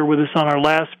be here with us on our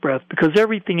last breath, because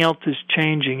everything else is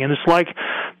changing. And it's like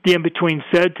the In-Between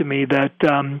said to me that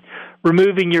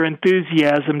removing your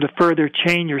enthusiasm to further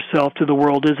chain yourself to the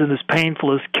world isn't as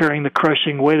painful as carrying the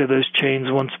crushing weight of those chains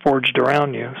once forged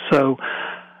around you. So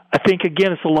I think,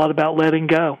 again, it's a lot about letting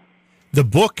go. The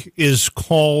book is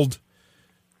called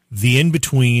The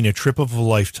In-Between, A Trip of a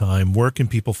Lifetime. Where can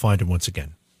people find it once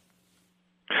again?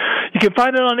 You can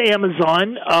find it on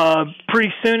Amazon.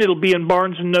 Pretty soon it'll be in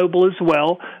Barnes & Noble as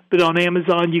well. But on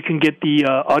Amazon you can get the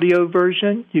audio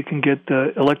version, you can get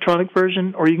the electronic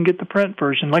version, or you can get the print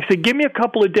version. Like I said, give me a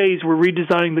couple of days. We're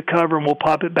redesigning the cover, and we'll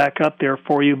pop it back up there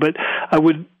for you. But I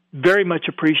would very much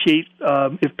appreciate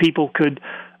if people could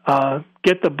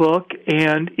get the book.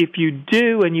 And if you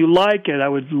do and you like it, I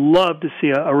would love to see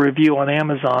a review on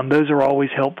Amazon. Those are always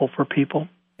helpful for people.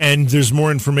 And there's more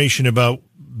information about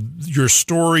your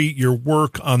story, your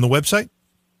work on the website?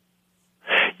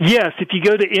 Yes, if you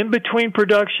go to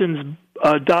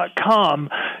inbetweenproductions.com,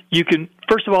 you can,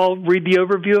 first of all, read the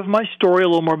overview of my story, a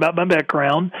little more about my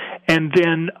background, and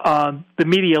then the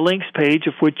media links page,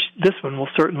 of which this one will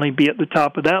certainly be at the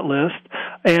top of that list.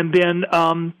 And then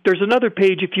there's another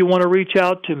page if you want to reach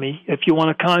out to me, if you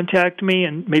want to contact me,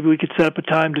 and maybe we could set up a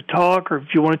time to talk, or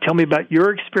if you want to tell me about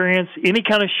your experience, any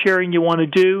kind of sharing you want to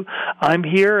do, I'm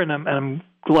here, and I'm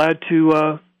glad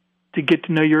to get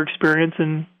to know your experience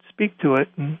and speak to it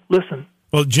and listen.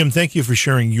 Well, Jim, thank you for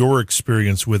sharing your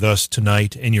experience with us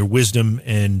tonight and your wisdom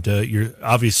and your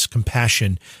obvious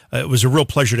compassion. It was a real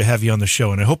pleasure to have you on the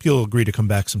show, and I hope you'll agree to come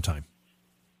back sometime.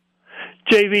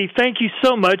 JV, thank you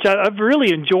so much. I've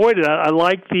really enjoyed it. I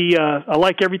like I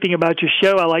like everything about your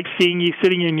show. I like seeing you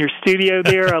sitting in your studio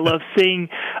there. I love seeing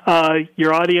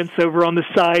your audience over on the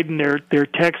side and their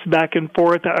texts back and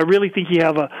forth. I really think you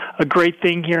have a great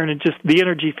thing here, and the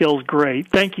energy feels great.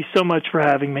 Thank you so much for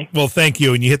having me. Well, thank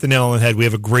you, and you hit the nail on the head. We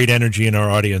have a great energy in our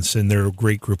audience, and they're a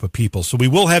great group of people. So we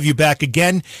will have you back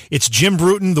again. It's Jim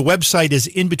Bruton. The website is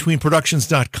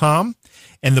inbetweenproductions.com,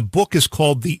 and the book is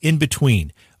called The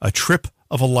In-Between, A Trip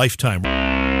of a Lifetime.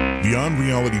 Beyond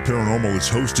Reality Paranormal is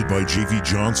hosted by J.V.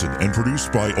 Johnson and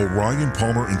produced by Orion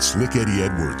Palmer and Slick Eddie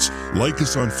Edwards. Like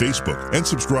us on Facebook and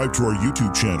subscribe to our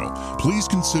YouTube channel. Please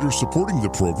consider supporting the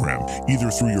program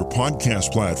either through your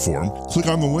podcast platform, click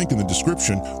on the link in the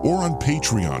description, or on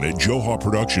Patreon at Joha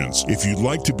Productions. If you'd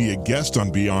like to be a guest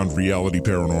on Beyond Reality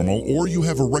Paranormal, or you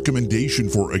have a recommendation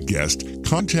for a guest,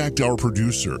 contact our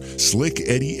producer, Slick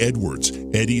Eddie Edwards.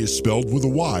 Eddie is spelled with a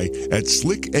Y, at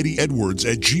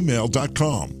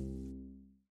slickeddieedwards@gmail.com.